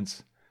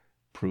evidence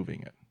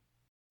proving it.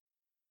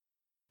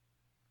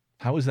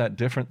 How is that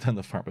different than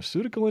the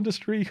pharmaceutical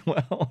industry?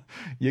 Well,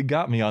 you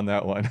got me on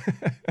that one.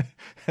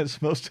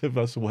 As most of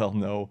us well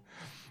know,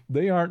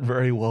 they aren't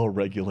very well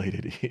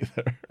regulated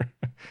either.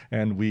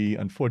 And we,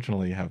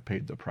 unfortunately, have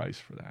paid the price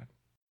for that.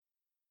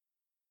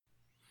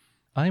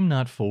 I'm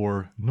not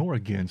for nor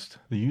against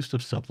the use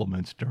of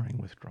supplements during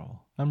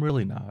withdrawal. I'm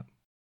really not.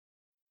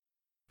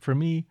 For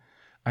me,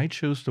 I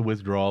chose to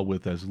withdraw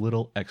with as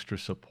little extra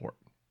support,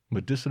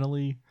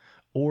 medicinally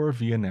or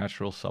via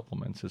natural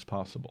supplements as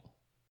possible.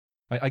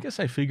 I guess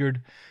I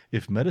figured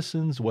if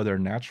medicines, whether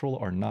natural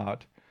or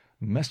not,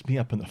 messed me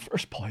up in the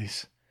first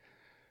place,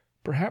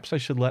 perhaps I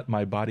should let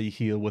my body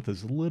heal with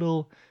as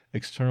little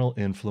external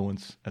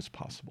influence as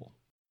possible.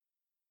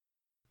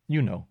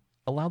 You know,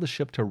 allow the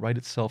ship to right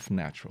itself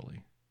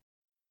naturally.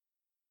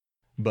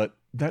 But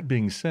that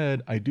being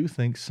said, I do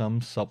think some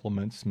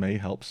supplements may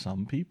help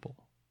some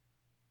people.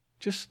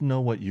 Just know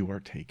what you are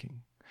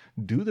taking.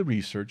 Do the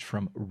research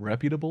from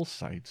reputable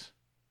sites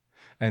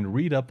and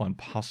read up on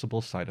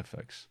possible side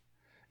effects,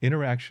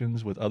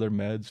 interactions with other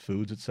meds,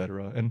 foods,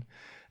 etc.,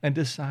 and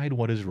decide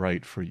what is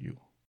right for you.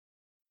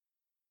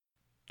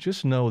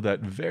 Just know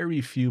that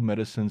very few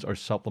medicines or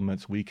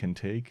supplements we can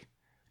take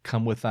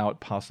come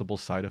without possible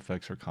side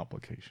effects or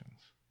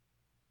complications.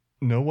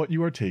 Know what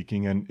you are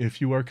taking, and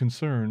if you are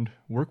concerned,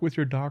 work with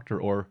your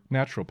doctor or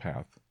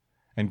naturopath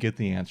and get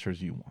the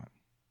answers you want.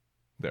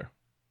 There.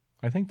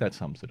 I think that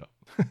sums it up.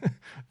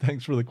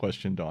 Thanks for the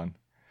question, Dawn,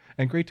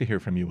 and great to hear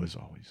from you as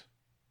always.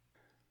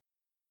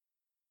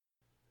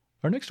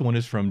 Our next one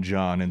is from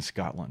John in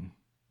Scotland.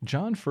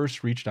 John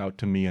first reached out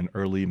to me in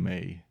early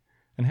May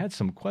and had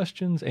some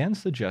questions and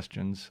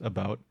suggestions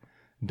about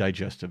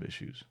digestive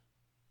issues.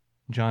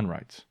 John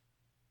writes,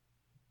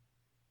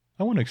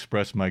 I want to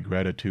express my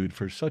gratitude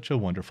for such a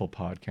wonderful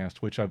podcast,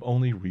 which I've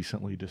only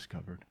recently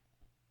discovered.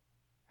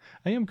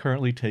 I am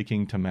currently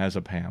taking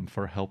temazepam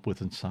for help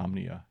with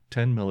insomnia,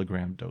 10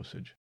 milligram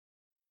dosage.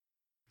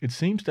 It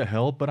seems to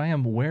help, but I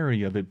am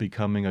wary of it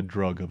becoming a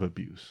drug of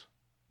abuse.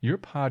 Your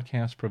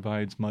podcast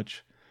provides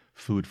much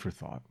food for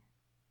thought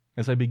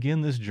as I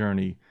begin this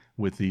journey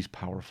with these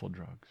powerful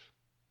drugs.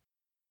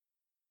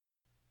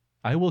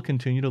 I will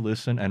continue to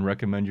listen and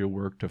recommend your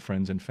work to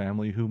friends and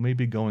family who may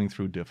be going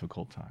through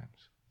difficult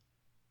times.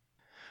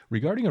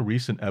 Regarding a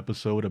recent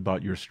episode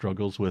about your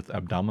struggles with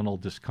abdominal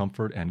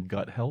discomfort and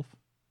gut health,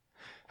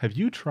 have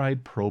you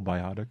tried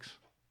probiotics?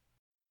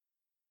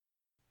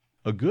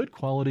 A good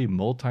quality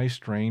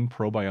multi-strain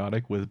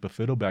probiotic with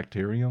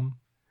bifidobacterium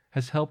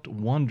has helped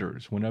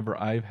wonders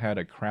whenever I've had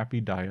a crappy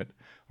diet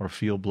or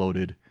feel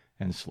bloated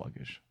and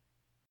sluggish.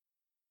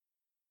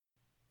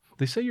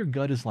 They say your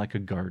gut is like a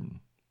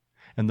garden,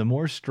 and the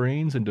more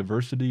strains and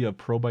diversity of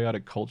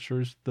probiotic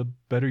cultures, the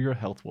better your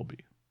health will be.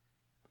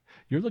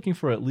 You're looking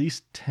for at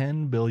least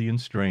 10 billion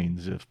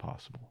strains if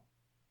possible.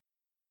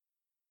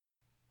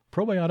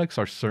 Probiotics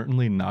are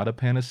certainly not a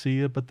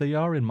panacea, but they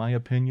are, in my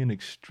opinion,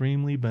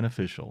 extremely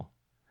beneficial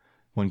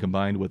when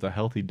combined with a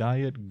healthy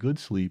diet, good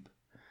sleep,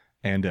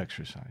 and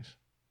exercise.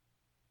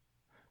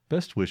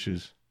 Best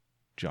wishes,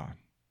 John.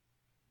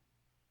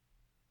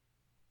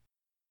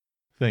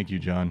 Thank you,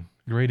 John.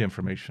 Great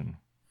information.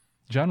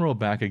 John wrote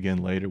back again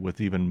later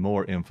with even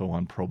more info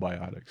on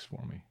probiotics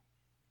for me.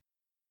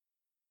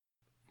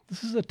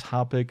 This is a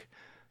topic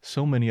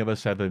so many of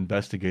us have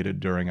investigated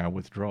during our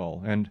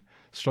withdrawal, and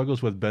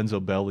struggles with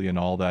benzo belly and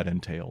all that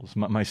entails,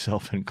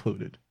 myself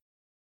included.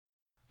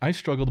 I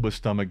struggled with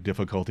stomach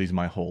difficulties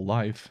my whole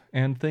life,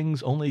 and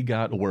things only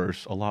got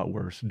worse, a lot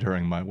worse,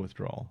 during my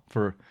withdrawal.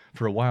 For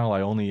a while,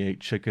 I only ate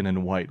chicken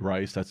and white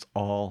rice. That's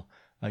all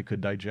I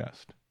could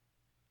digest.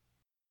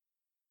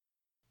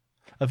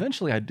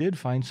 Eventually, I did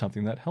find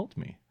something that helped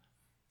me.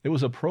 It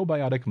was a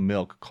probiotic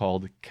milk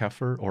called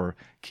kefir or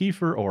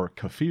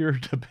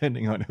kefir,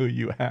 depending on who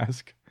you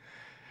ask.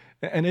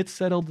 And it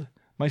settled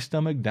my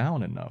stomach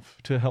down enough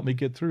to help me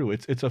get through.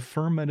 It's a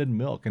fermented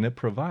milk, and it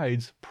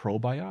provides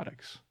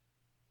probiotics.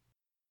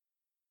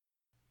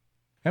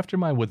 After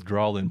my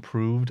withdrawal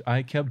improved,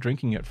 I kept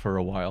drinking it for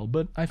a while,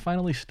 but I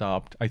finally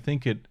stopped. I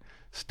think it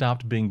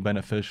stopped being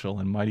beneficial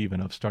and might even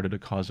have started to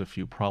cause a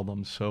few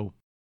problems, so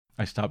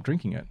I stopped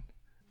drinking it.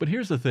 But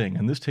here's the thing,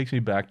 and this takes me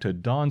back to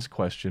Dawn's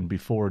question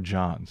before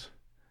John's.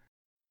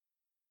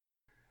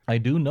 I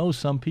do know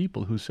some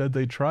people who said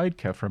they tried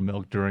kefir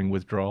milk during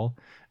withdrawal,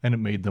 and it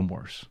made them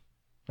worse.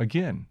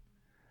 Again,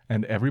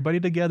 and everybody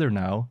together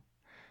now,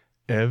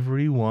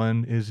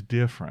 everyone is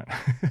different.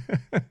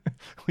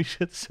 We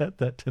should set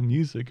that to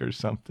music or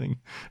something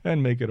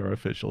and make it our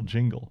official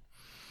jingle.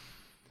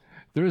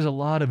 There is a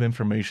lot of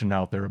information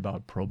out there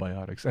about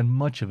probiotics, and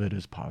much of it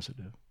is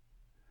positive.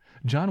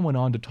 John went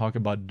on to talk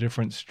about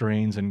different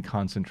strains and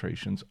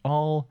concentrations,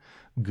 all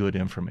good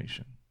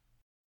information.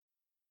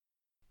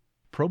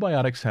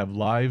 Probiotics have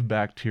live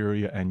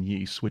bacteria and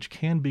yeast, which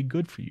can be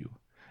good for you,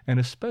 and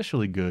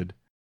especially good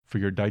for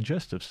your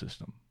digestive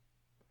system.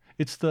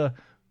 It's the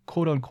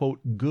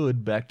quote-unquote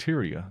good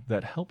bacteria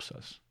that helps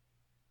us.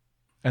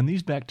 And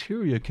these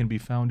bacteria can be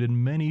found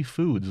in many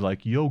foods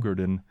like yogurt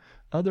and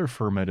other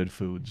fermented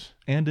foods,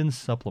 and in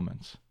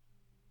supplements.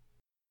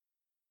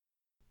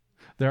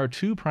 There are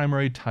two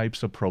primary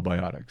types of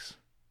probiotics.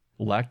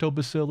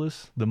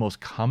 Lactobacillus, the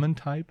most common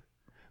type,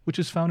 which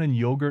is found in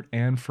yogurt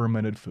and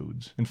fermented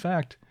foods. In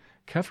fact,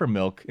 kefir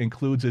milk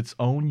includes its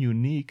own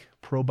unique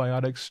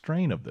probiotic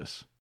strain of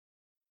this.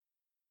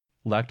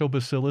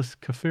 Lactobacillus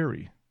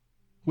kefiri,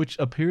 which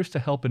appears to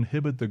help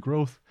inhibit the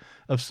growth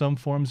of some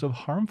forms of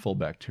harmful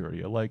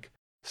bacteria like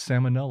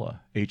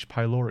Salmonella, H.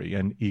 pylori,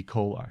 and E.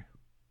 coli.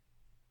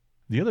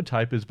 The other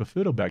type is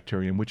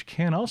Bifidobacterium, which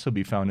can also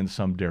be found in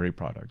some dairy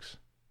products,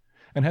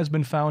 and has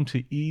been found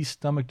to ease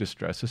stomach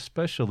distress,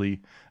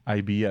 especially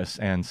IBS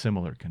and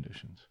similar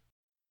conditions.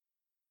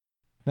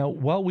 Now,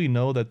 while we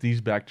know that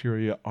these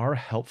bacteria are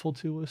helpful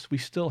to us, we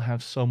still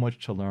have so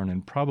much to learn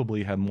and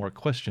probably have more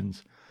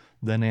questions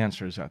than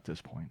answers at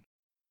this point.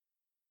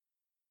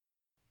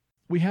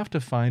 We have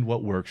to find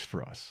what works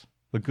for us,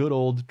 the good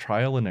old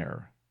trial and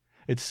error.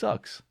 It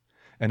sucks,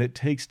 and it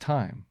takes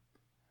time,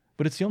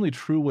 but it's the only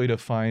true way to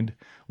find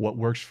what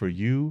works for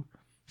you,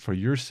 for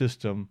your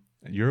system,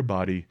 your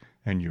body,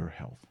 and your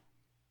health.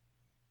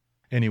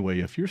 Anyway,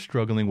 if you're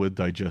struggling with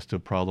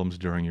digestive problems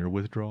during your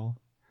withdrawal,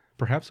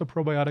 perhaps a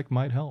probiotic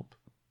might help.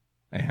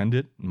 And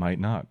it might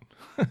not.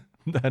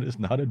 That is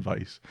not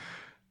advice.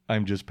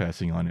 I'm just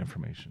passing on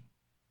information.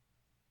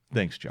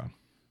 Thanks, John.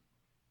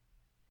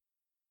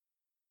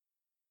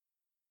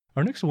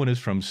 Our next one is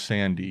from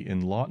Sandy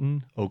in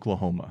Lawton,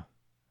 Oklahoma.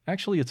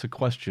 Actually, it's a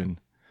question,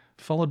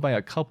 followed by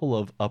a couple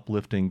of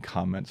uplifting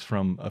comments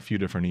from a few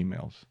different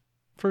emails.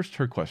 First,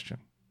 her question.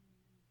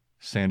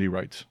 Sandy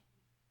writes,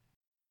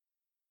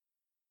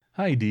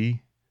 Hi,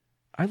 Dee.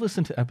 I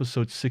listened to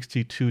episode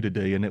 62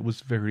 today, and it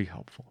was very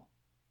helpful.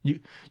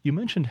 You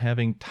mentioned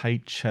having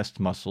tight chest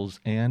muscles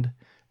and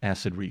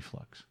acid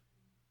reflux.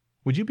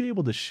 Would you be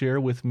able to share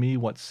with me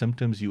what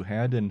symptoms you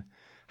had and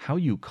how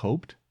you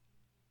coped?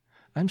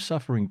 I'm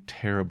suffering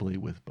terribly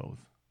with both.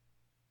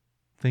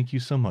 Thank you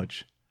so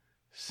much,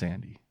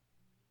 Sandy.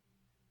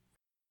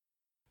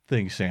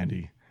 Thanks,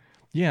 Sandy.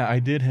 Yeah, I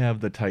did have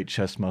the tight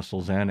chest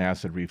muscles and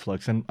acid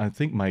reflux, and I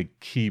think my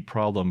key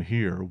problem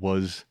here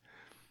was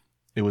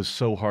it was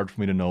so hard for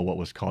me to know what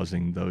was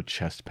causing the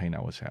chest pain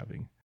I was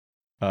having.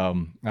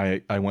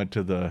 I went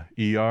to the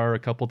ER a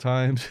couple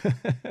times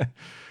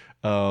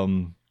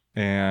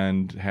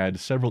and had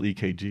several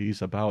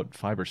EKGs, about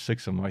 5 or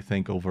 6 of them, I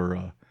think, over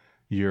a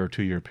year or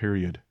 2 year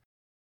period.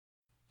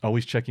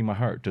 Always checking my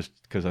heart, just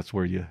because that's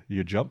where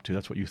you jump to.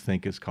 That's what you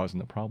think is causing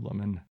the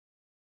problem.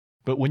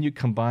 But when you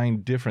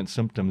combine different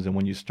symptoms and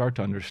when you start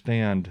to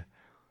understand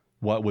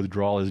what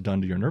withdrawal has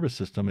done to your nervous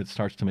system, it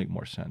starts to make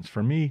more sense.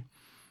 For me,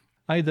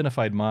 I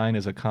identified mine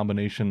as a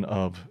combination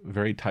of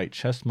very tight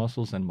chest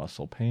muscles and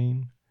muscle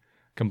pain,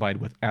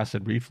 combined with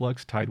acid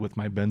reflux tied with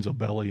my benzo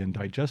belly and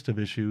digestive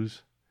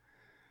issues,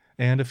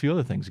 and a few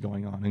other things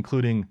going on,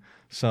 including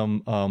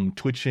some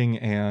twitching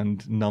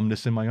and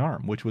numbness in my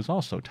arm, which was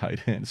also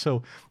tied in.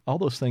 So all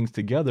those things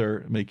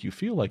together make you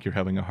feel like you're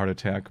having a heart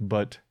attack,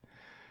 but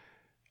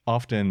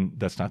often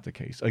that's not the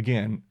case.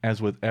 Again,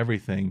 as with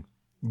everything,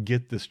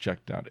 get this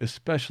checked out,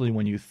 especially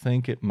when you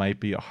think it might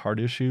be a heart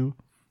issue.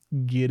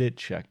 Get it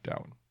checked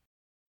out.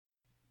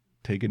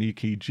 Take an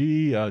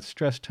EKG, a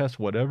stress test,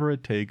 whatever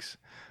it takes.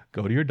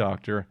 Go to your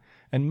doctor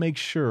and make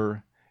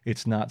sure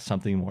it's not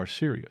something more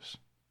serious.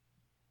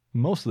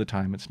 Most of the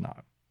time it's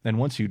not. And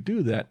once you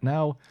do that,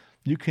 now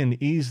you can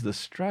ease the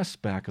stress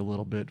back a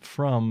little bit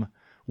from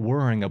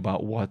worrying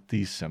about what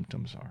these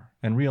symptoms are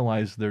and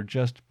realize they're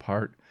just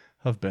part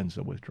of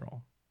benzo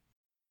withdrawal.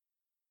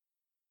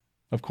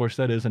 Of course,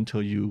 that is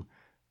until you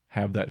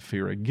have that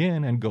fear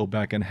again and go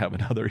back and have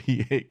another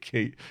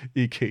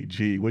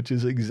EKG, which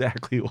is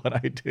exactly what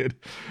I did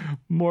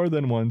more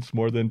than once,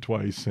 more than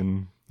twice,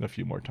 and a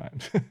few more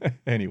times.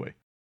 Anyway,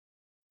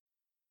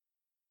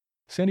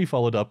 Sandy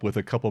followed up with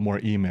a couple more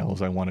emails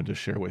I wanted to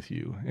share with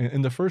you.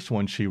 In the first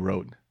one, she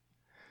wrote,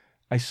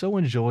 I so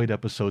enjoyed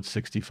episode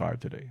 65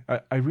 today.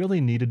 I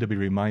really needed to be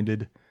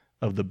reminded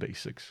of the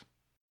basics.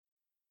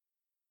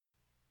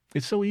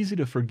 It's so easy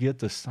to forget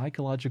the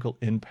psychological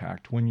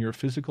impact when your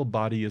physical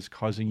body is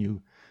causing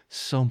you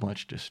so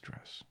much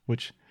distress,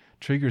 which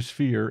triggers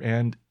fear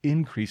and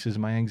increases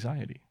my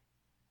anxiety.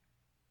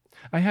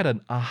 I had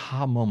an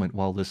aha moment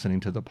while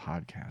listening to the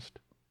podcast.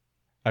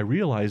 I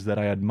realized that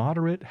I had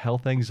moderate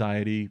health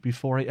anxiety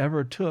before I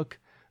ever took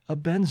a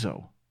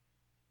benzo.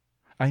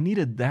 I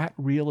needed that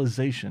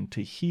realization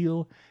to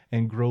heal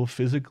and grow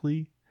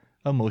physically,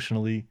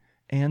 emotionally,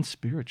 and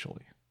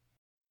spiritually.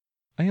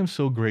 I am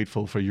so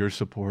grateful for your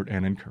support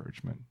and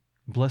encouragement.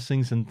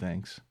 Blessings and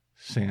thanks,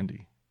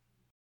 Sandy.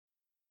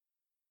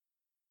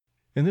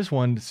 In this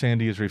one,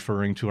 Sandy is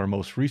referring to our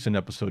most recent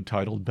episode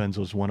titled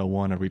Benzo's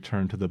 101, A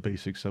Return to the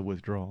Basics of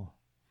Withdrawal.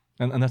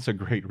 And that's a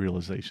great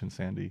realization,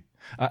 Sandy.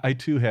 I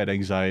too had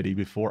anxiety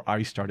before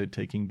I started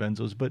taking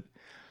benzos, but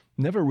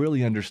never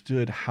really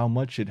understood how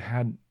much it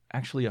had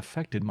actually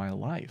affected my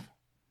life,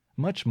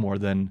 much more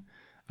than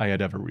I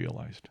had ever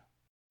realized.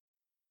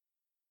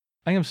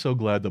 I am so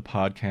glad the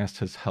podcast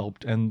has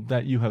helped and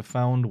that you have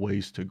found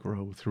ways to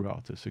grow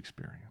throughout this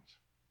experience.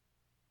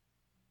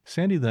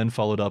 Sandy then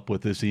followed up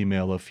with this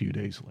email a few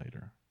days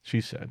later.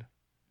 She said,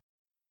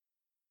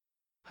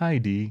 "Hi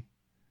Dee.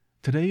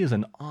 Today is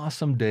an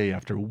awesome day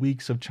after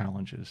weeks of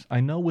challenges.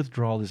 I know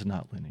withdrawal is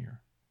not linear,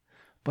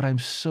 but I'm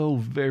so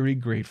very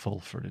grateful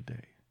for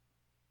today.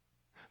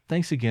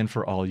 Thanks again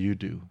for all you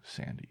do,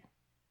 Sandy."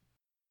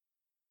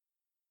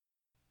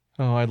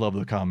 Oh, I love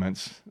the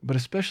comments, but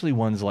especially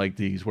ones like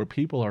these where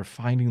people are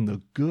finding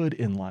the good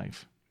in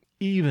life,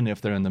 even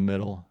if they're in the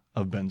middle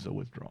of benzo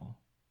withdrawal.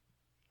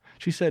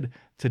 She said,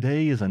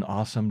 "Today is an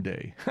awesome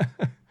day."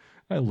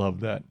 I love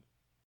that.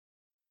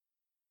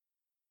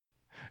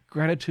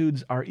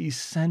 Gratitudes are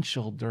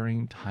essential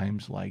during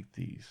times like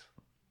these.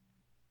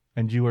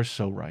 And you are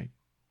so right.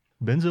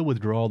 Benzo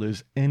withdrawal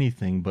is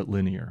anything but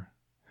linear.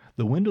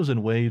 The windows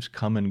and waves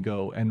come and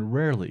go, and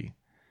rarely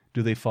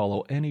do they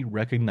follow any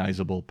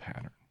recognizable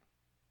pattern.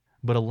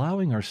 But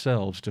allowing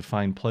ourselves to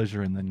find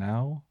pleasure in the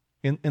now,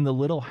 in the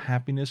little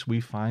happiness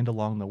we find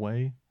along the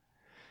way,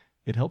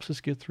 it helps us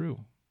get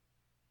through.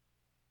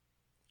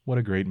 What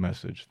a great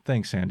message.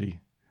 Thanks, Sandy,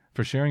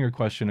 for sharing your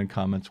question and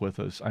comments with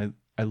us.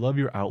 I love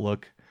your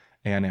outlook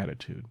and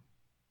attitude.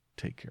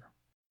 Take care.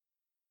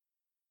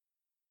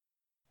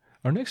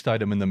 Our next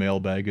item in the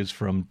mailbag is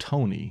from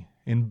Tony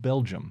in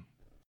Belgium.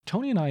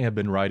 Tony and I have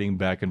been writing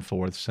back and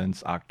forth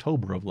since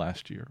October of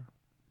last year.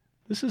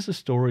 This is a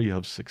story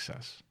of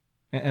success,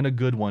 and a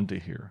good one to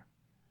hear.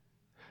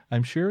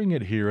 I'm sharing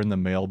it here in the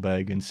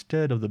mailbag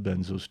instead of the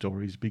benzo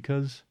stories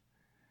because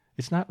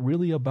it's not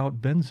really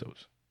about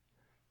benzos.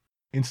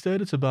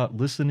 Instead, it's about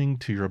listening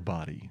to your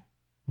body,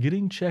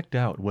 getting checked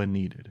out when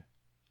needed,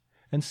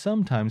 and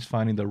sometimes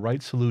finding the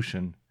right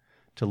solution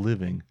to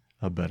living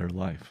a better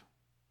life.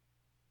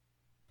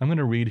 I'm going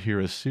to read here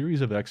a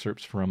series of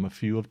excerpts from a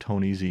few of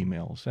Tony's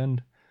emails,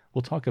 and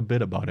we'll talk a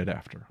bit about it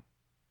after.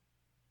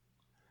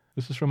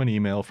 This is from an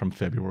email from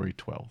February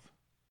 12th.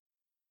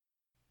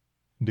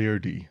 Dear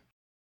Dee,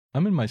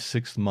 I'm in my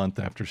 6th month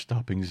after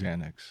stopping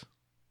Xanax.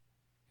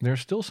 There are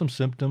still some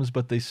symptoms,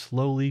 but they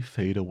slowly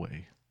fade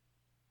away.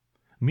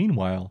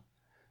 Meanwhile,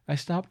 I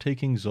stopped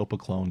taking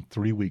Zopiclone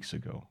 3 weeks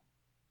ago.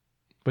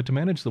 But to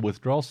manage the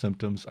withdrawal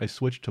symptoms, I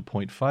switched to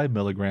 0.5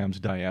 milligrams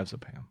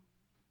diazepam.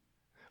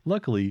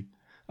 Luckily,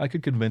 I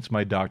could convince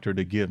my doctor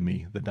to give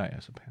me the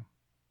diazepam.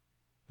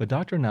 The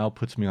doctor now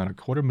puts me on a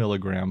 0.25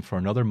 milligram for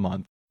another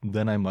month,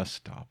 then I must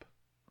stop.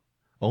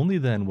 Only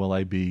then will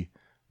I be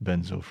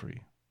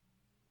benzo-free.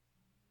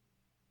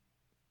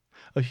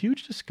 A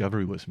huge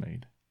discovery was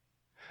made.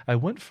 I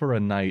went for a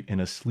night in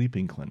a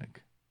sleeping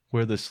clinic,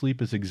 where the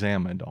sleep is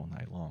examined all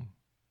night long.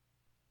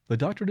 The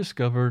doctor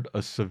discovered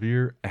a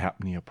severe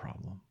apnea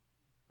problem.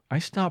 I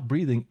stop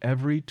breathing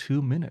every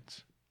 2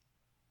 minutes.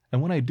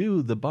 And when I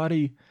do, the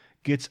body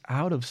gets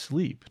out of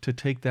sleep to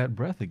take that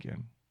breath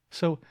again.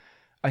 So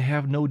I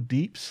have no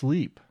deep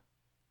sleep,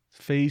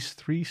 phase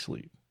 3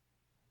 sleep,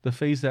 the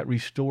phase that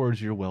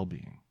restores your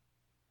well-being.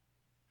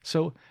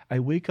 So I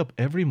wake up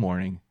every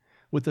morning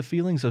with the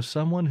feelings of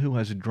someone who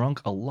has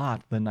drunk a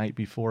lot the night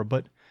before,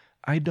 but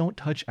I don't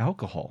touch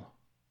alcohol.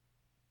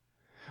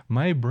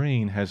 My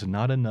brain has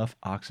not enough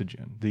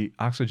oxygen. The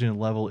oxygen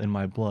level in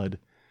my blood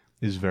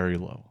is very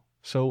low.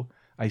 So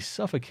I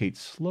suffocate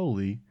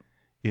slowly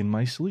in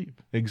my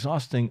sleep,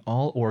 exhausting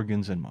all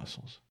organs and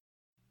muscles.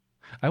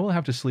 I will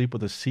have to sleep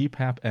with a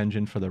CPAP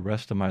engine for the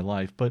rest of my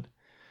life, but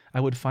I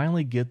would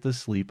finally get the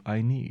sleep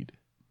I need,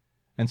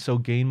 and so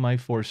gain my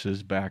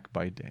forces back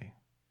by day.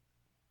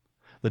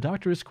 The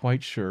doctor is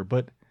quite sure,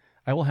 but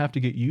I will have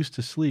to get used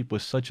to sleep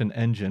with such an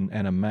engine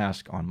and a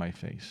mask on my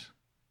face.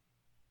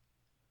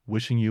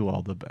 Wishing you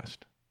all the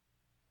best.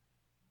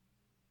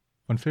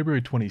 On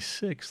February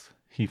 26th,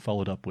 he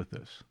followed up with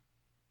this.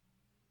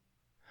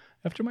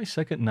 After my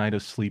second night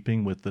of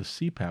sleeping with the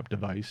CPAP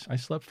device, I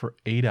slept for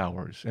 8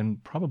 hours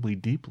and probably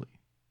deeply.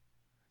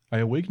 I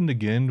awakened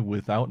again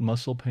without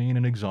muscle pain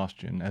and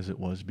exhaustion as it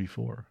was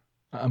before.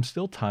 I'm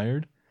still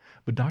tired,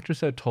 but doctors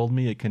have told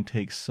me it can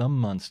take some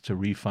months to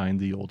refine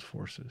the old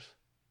forces.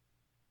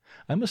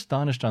 I'm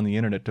astonished on the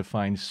internet to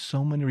find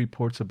so many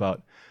reports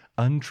about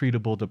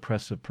untreatable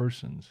depressive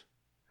persons.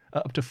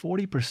 Up to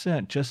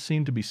 40% just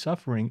seem to be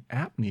suffering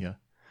apnea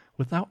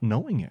without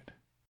knowing it.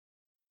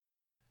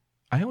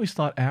 I always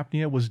thought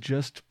apnea was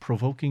just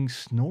provoking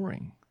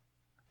snoring,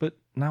 but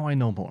now I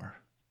know more.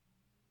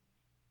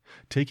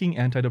 Taking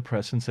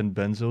antidepressants and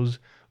benzos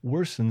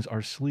worsens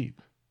our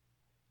sleep.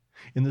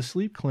 In the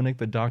sleep clinic,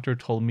 the doctor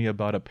told me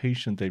about a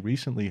patient they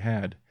recently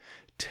had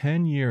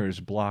 10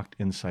 years blocked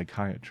in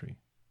psychiatry.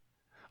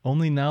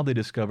 Only now they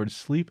discovered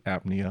sleep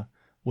apnea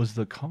was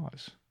the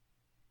cause.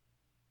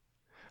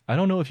 I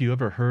don't know if you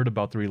ever heard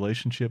about the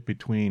relationship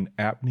between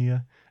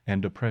apnea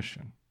and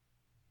depression.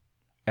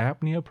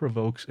 Apnea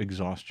provokes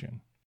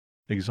exhaustion.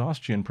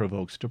 Exhaustion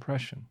provokes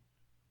depression.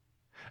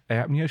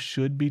 Apnea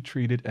should be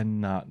treated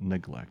and not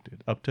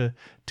neglected. Up to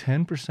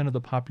 10% of the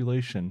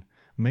population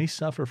may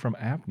suffer from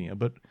apnea,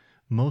 but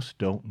most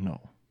don't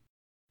know.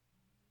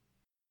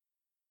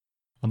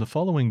 On the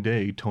following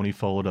day, Tony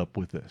followed up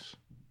with this.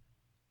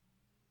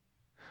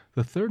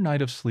 The third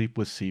night of sleep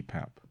with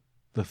CPAP.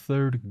 The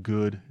third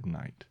good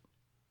night.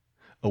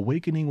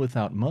 awakening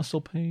without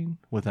muscle pain,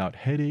 without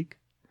headache,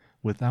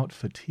 without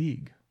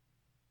fatigue.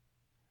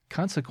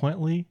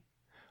 Consequently,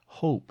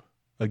 hope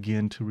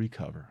again to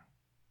recover,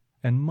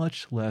 and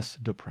much less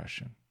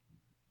depression.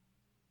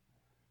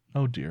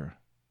 Oh dear,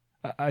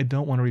 I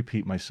don't want to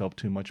repeat myself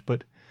too much,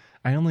 but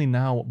I only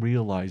now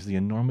realize the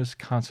enormous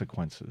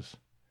consequences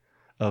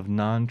of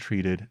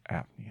non-treated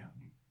apnea.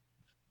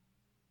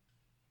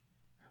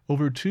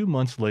 Over 2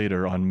 months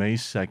later, on May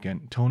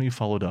 2nd, Tony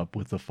followed up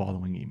with the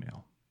following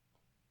email.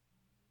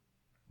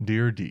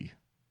 Dear D,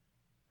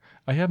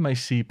 I have my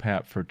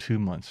CPAP for 2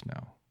 months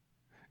now,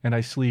 and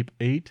I sleep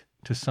 8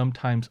 to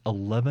sometimes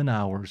 11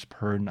 hours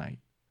per night,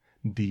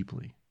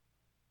 deeply.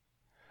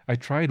 I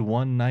tried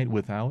one night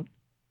without.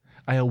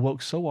 I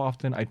awoke so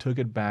often I took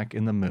it back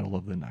in the middle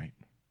of the night.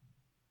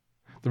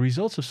 The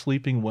results of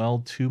sleeping well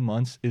 2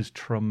 months is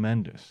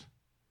tremendous.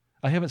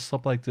 I haven't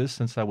slept like this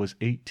since I was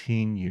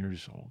 18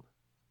 years old.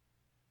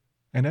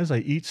 And as I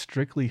eat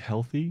strictly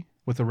healthy,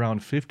 with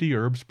around 50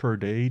 herbs per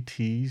day,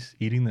 teas,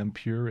 eating them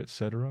pure,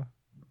 etc.,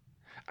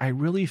 I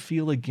really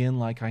feel again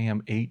like I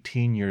am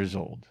 18 years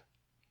old.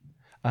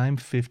 I'm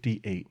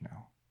 58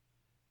 now.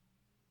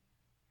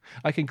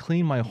 I can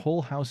clean my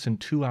whole house in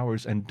 2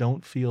 hours and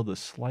don't feel the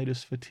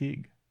slightest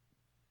fatigue.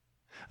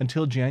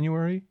 Until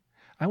January,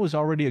 I was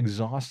already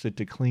exhausted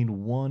to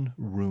clean one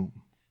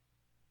room.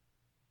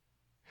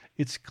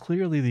 It's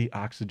clearly the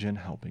oxygen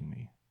helping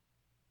me.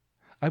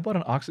 I bought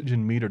an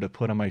oxygen meter to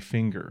put on my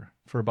finger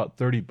for about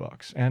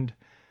 $30, and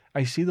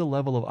I see the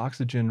level of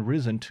oxygen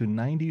risen to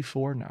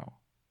 94 now.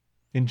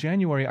 In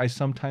January, I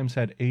sometimes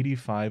had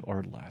 85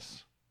 or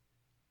less.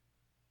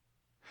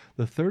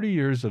 The 30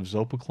 years of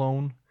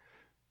Zopiclone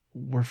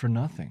were for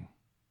nothing.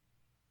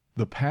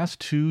 The past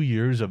 2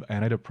 years of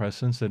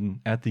antidepressants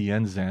and at the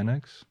end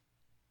Xanax,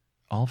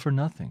 all for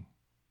nothing.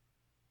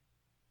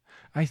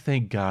 I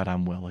thank God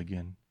I'm well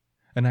again,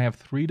 and I have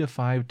 3 to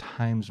 5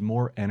 times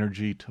more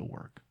energy to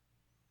work.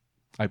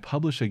 I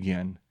publish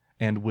again,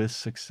 and with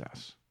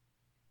success.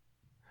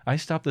 I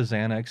stopped the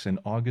Xanax in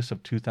August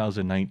of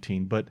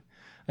 2019, but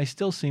I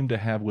still seem to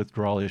have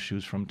withdrawal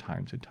issues from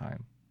time to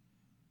time,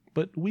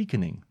 but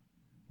weakening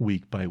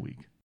week by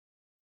week.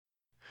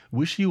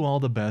 Wish you all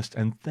the best,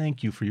 and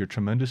thank you for your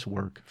tremendous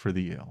work for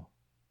the ill.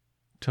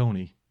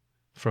 Tony,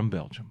 from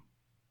Belgium.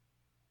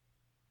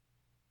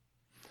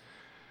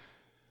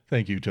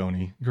 Thank you,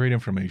 Tony. Great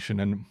information,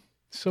 and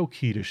so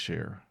key to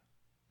share.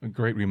 A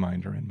great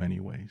reminder in many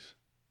ways.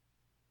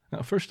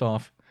 Now, first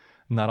off,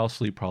 not all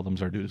sleep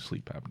problems are due to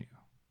sleep apnea.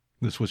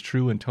 This was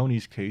true in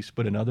Tony's case,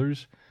 but in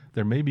others,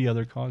 there may be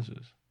other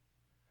causes.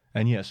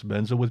 And yes,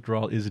 benzo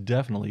withdrawal is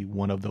definitely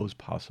one of those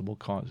possible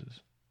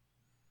causes.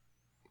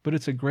 But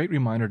it's a great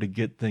reminder to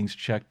get things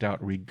checked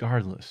out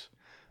regardless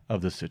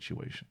of the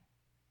situation.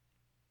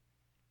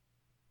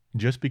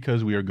 Just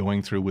because we are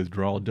going through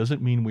withdrawal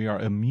doesn't mean we are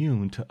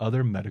immune to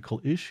other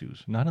medical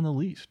issues, not in the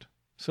least.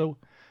 So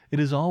it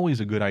is always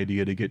a good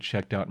idea to get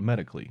checked out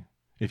medically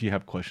if you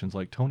have questions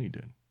like Tony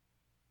did.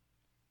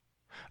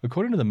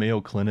 According to the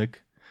Mayo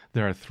Clinic,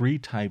 there are 3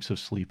 types of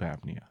sleep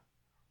apnea.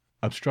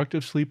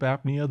 Obstructive sleep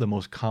apnea, the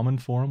most common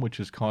form, which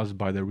is caused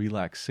by the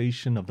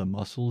relaxation of the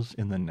muscles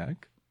in the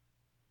neck.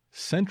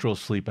 Central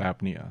sleep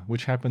apnea,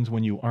 which happens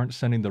when you aren't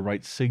sending the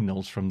right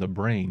signals from the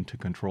brain to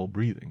control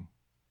breathing.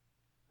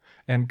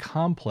 And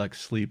complex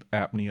sleep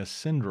apnea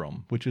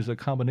syndrome, which is a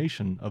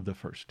combination of the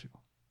first 2.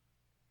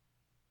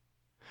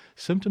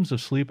 Symptoms of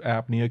sleep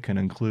apnea can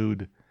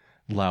include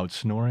loud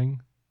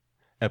snoring,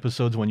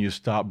 episodes when you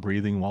stop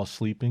breathing while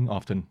sleeping,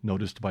 often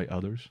noticed by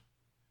others,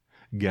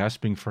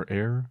 gasping for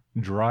air,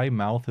 dry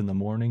mouth in the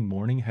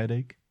morning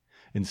headache,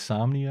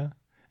 insomnia,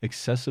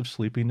 excessive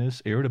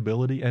sleepiness,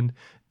 irritability, and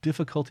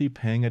difficulty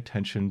paying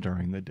attention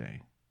during the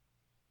day.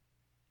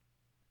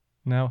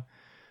 Now,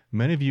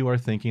 many of you are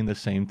thinking the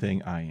same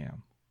thing I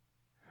am.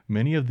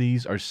 Many of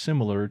these are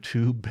similar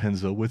to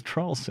benzo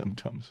withdrawal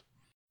symptoms.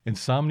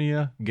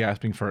 Insomnia,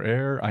 gasping for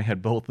air, I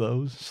had both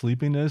those.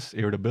 Sleepiness,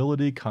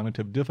 irritability,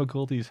 cognitive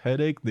difficulties,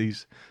 headache,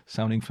 these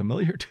sounding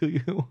familiar to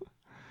you?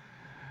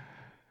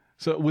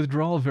 So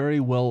withdrawal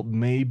very well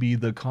may be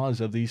the cause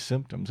of these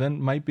symptoms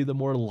and might be the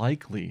more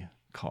likely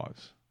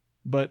cause.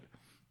 But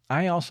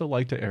I also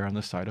like to err on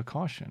the side of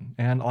caution.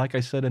 And like I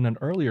said in an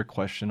earlier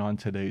question on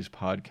today's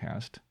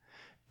podcast,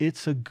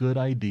 it's a good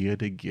idea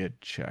to get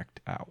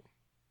checked out.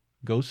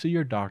 Go see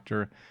your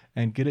doctor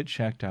and get it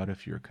checked out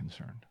if you're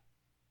concerned.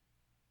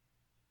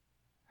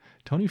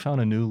 Tony found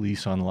a new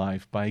lease on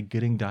life by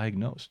getting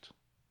diagnosed.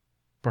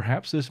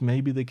 Perhaps this may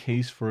be the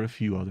case for a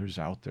few others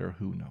out there,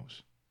 who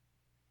knows.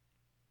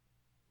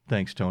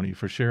 Thanks, Tony,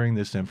 for sharing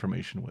this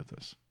information with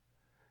us.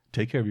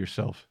 Take care of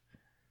yourself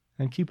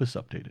and keep us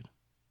updated.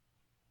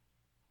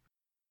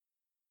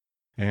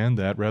 And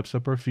that wraps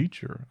up our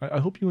feature. I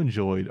hope you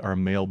enjoyed our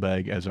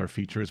mailbag as our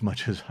feature as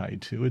much as I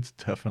do. It's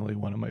definitely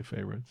one of my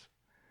favorites.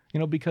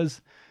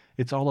 Because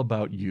it's all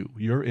about you,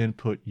 your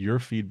input, your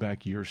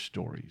feedback, your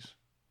stories.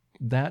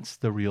 That's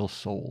the real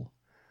soul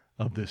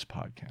of this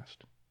podcast.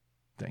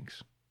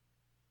 Thanks.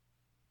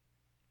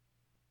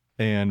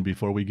 And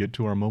before we get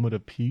to our moment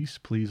of peace,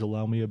 please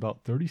allow me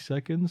about 30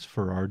 seconds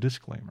for our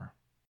disclaimer.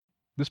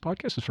 This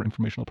podcast is for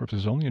informational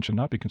purposes only and should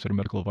not be considered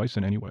medical advice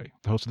in any way.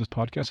 The host of this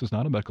podcast is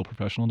not a medical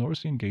professional, nor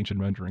is he engaged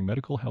in rendering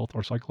medical, health,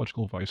 or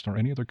psychological advice, nor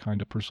any other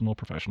kind of personal or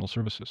professional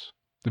services.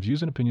 The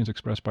views and opinions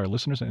expressed by our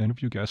listeners and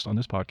interview guests on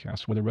this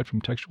podcast, whether read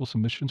from textual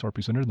submissions or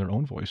presented in their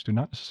own voice, do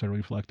not necessarily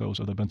reflect those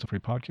of the Benzo Free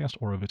podcast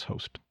or of its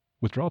host.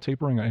 Withdrawal,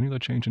 tapering, or any other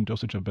change in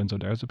dosage of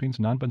benzodiazepines,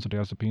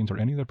 non-benzodiazepines, or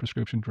any other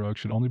prescription drug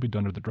should only be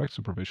done under the direct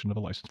supervision of a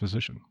licensed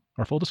physician.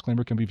 Our full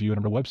disclaimer can be viewed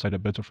on our website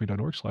at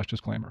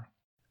benzofree.org/disclaimer.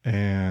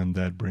 And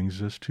that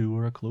brings us to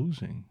our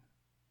closing,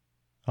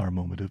 our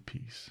moment of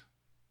peace.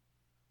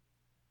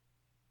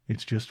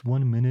 It's just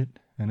 1 minute,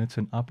 and it's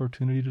an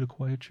opportunity to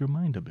quiet your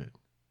mind a bit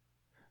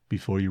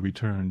before you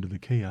return to the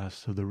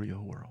chaos of the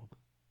real world.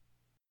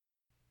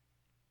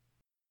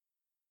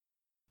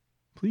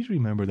 Please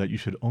remember that you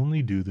should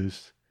only do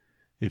this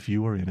if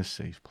you are in a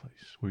safe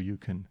place where you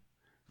can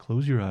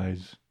close your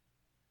eyes,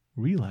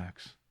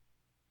 relax,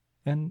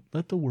 and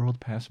let the world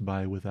pass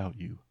by without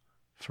you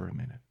for a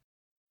minute.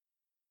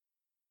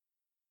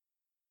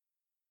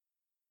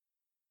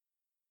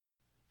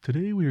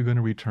 Today we are going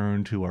to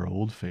return to our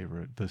old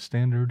favorite, the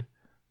standard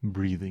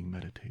breathing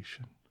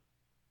meditation.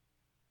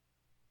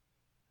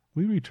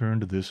 We return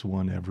to this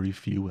one every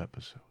few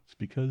episodes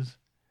because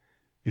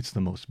it's the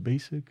most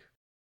basic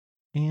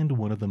and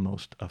one of the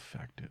most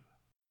effective.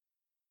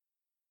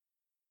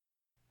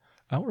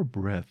 Our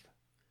breath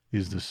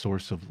is the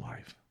source of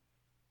life,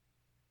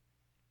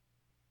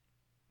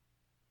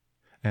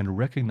 and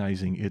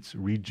recognizing its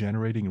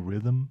regenerating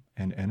rhythm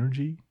and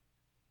energy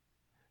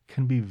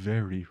can be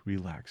very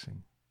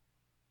relaxing.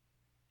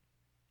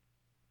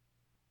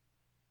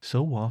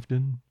 So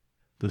often,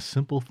 the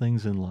simple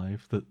things in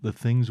life, the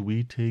things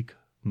we take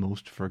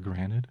most for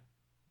granted,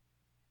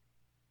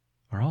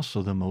 are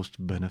also the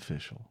most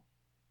beneficial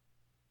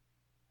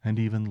and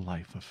even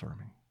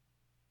life-affirming.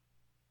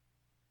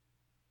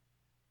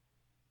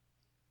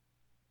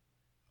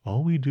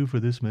 All we do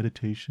for this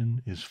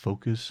meditation is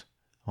focus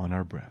on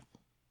our breath.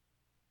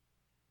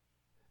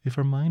 If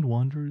our mind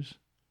wanders,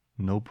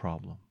 no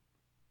problem.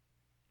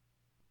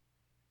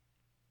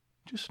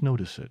 Just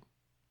notice it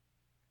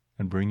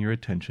and bring your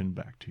attention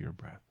back to your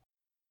breath.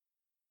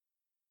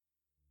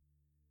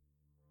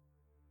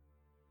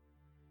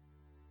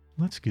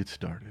 Let's get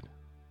started.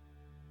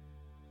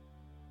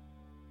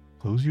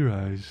 Close your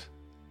eyes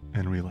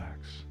and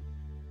relax.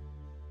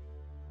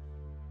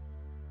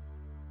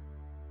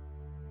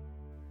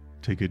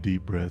 Take a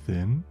deep breath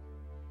in.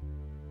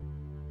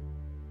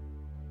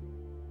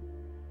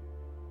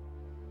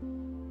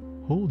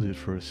 Hold it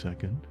for a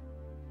second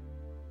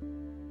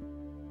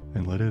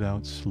and let it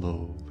out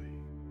slowly.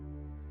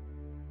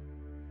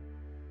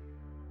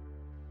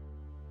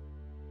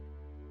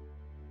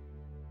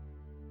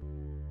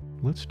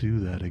 Let's do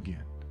that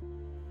again.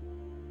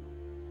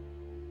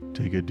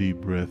 Take a deep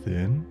breath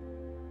in.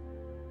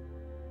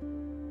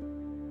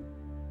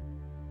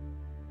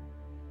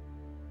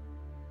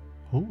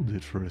 Hold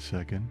it for a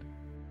second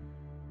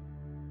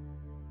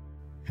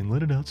and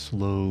let it out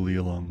slowly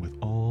along with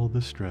all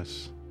the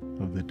stress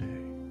of the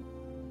day.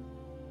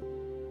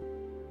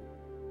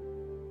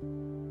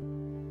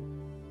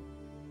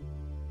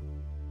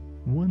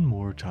 One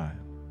more time.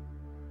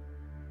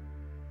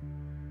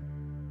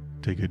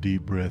 Take a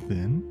deep breath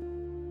in.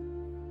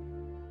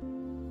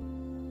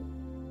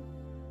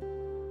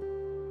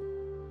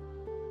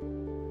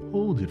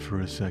 Hold it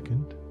for a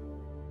second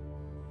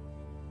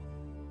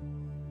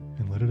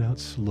and let it out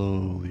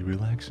slowly,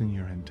 relaxing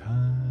your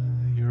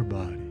entire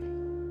body.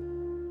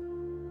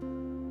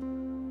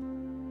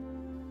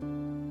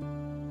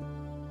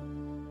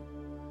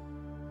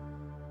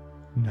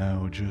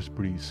 Now just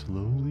breathe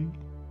slowly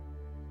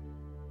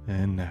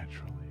and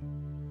naturally.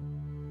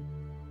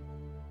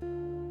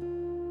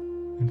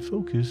 And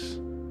focus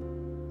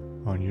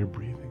on your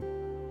breathing.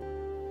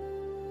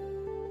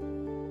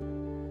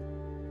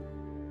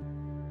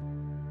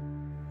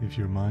 If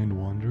your mind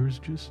wanders,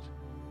 just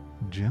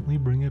gently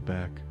bring it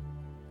back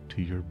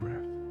to your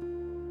breath.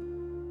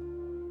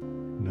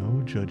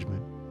 No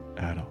judgment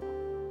at all.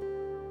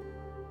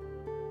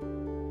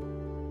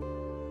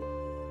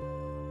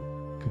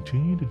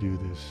 Continue to do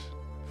this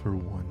for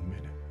 1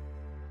 minute.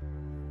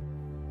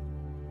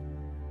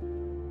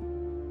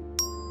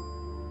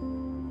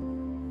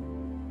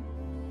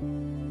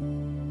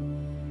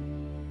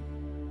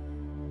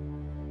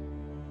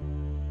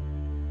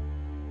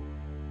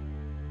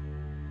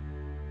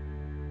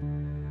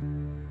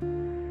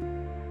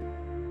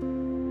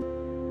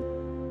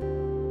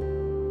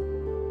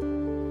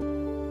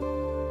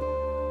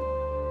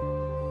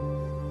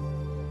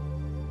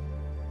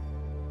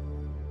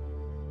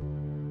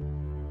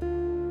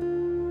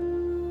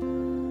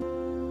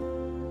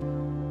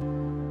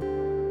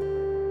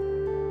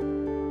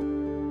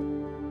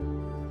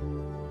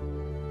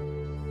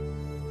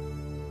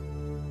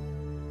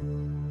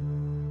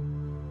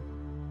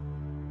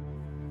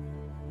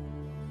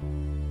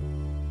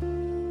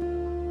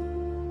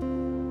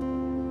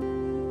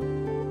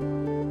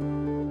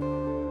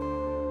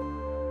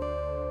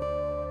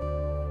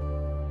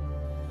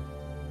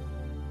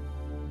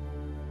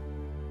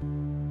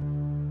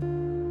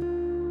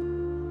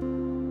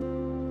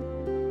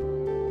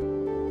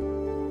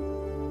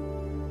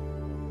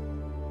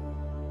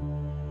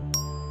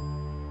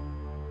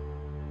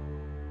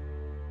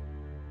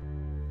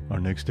 Our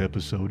next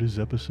episode is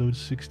episode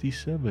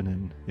 67,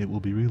 and it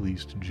will be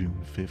released June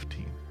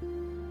 15th.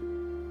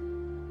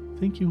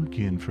 Thank you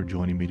again for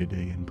joining me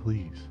today, and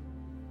please,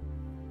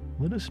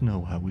 let us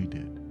know how we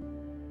did.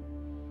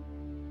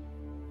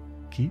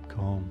 Keep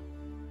calm,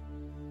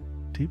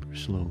 taper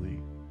slowly,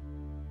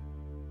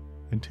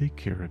 and take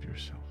care of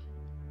yourself.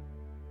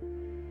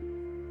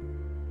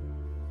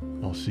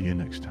 I'll see you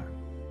next time.